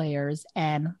amateur players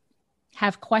and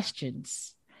have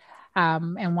questions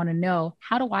and want to know,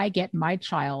 how do I get my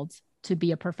child to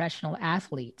be a professional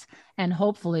athlete? And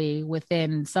hopefully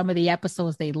within some of the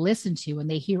episodes they listen to and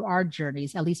they hear our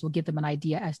journeys, at least we'll give them an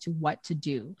idea as to what to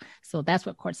do. So that's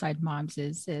what Courtside Moms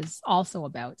is also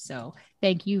about. So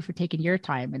thank you for taking your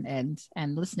time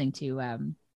and listening to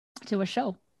a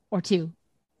show or two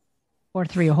or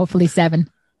three or hopefully seven.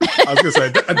 I was gonna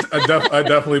say I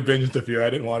definitely binged a few. I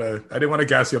didn't want to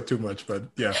gas you up too much, but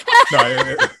yeah, no,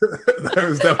 that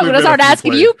was definitely. I'm gonna start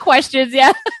asking you questions.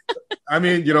 Yeah. I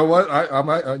mean, you know what?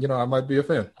 I might be a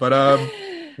fan, but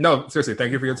no, seriously,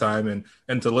 thank you for your time,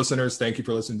 and to listeners, thank you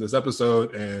for listening to this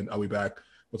episode, and I'll be back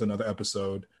with another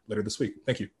episode later this week.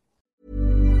 Thank you.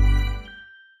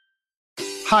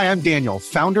 Hi, I'm Daniel,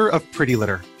 founder of Pretty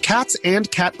Litter. Cats and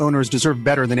cat owners deserve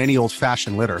better than any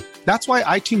old-fashioned litter. That's why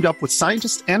I teamed up with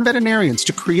scientists and veterinarians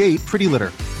to create Pretty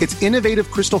Litter. Its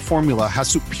innovative crystal formula has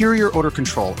superior odor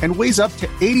control and weighs up to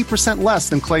 80% less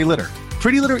than clay litter.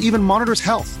 Pretty Litter even monitors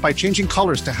health by changing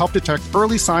colors to help detect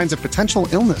early signs of potential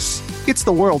illness. It's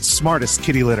the world's smartest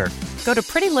kitty litter. Go to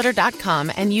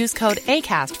prettylitter.com and use code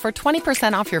ACAST for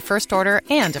 20% off your first order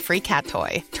and a free cat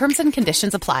toy. Terms and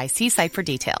conditions apply. See site for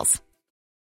details.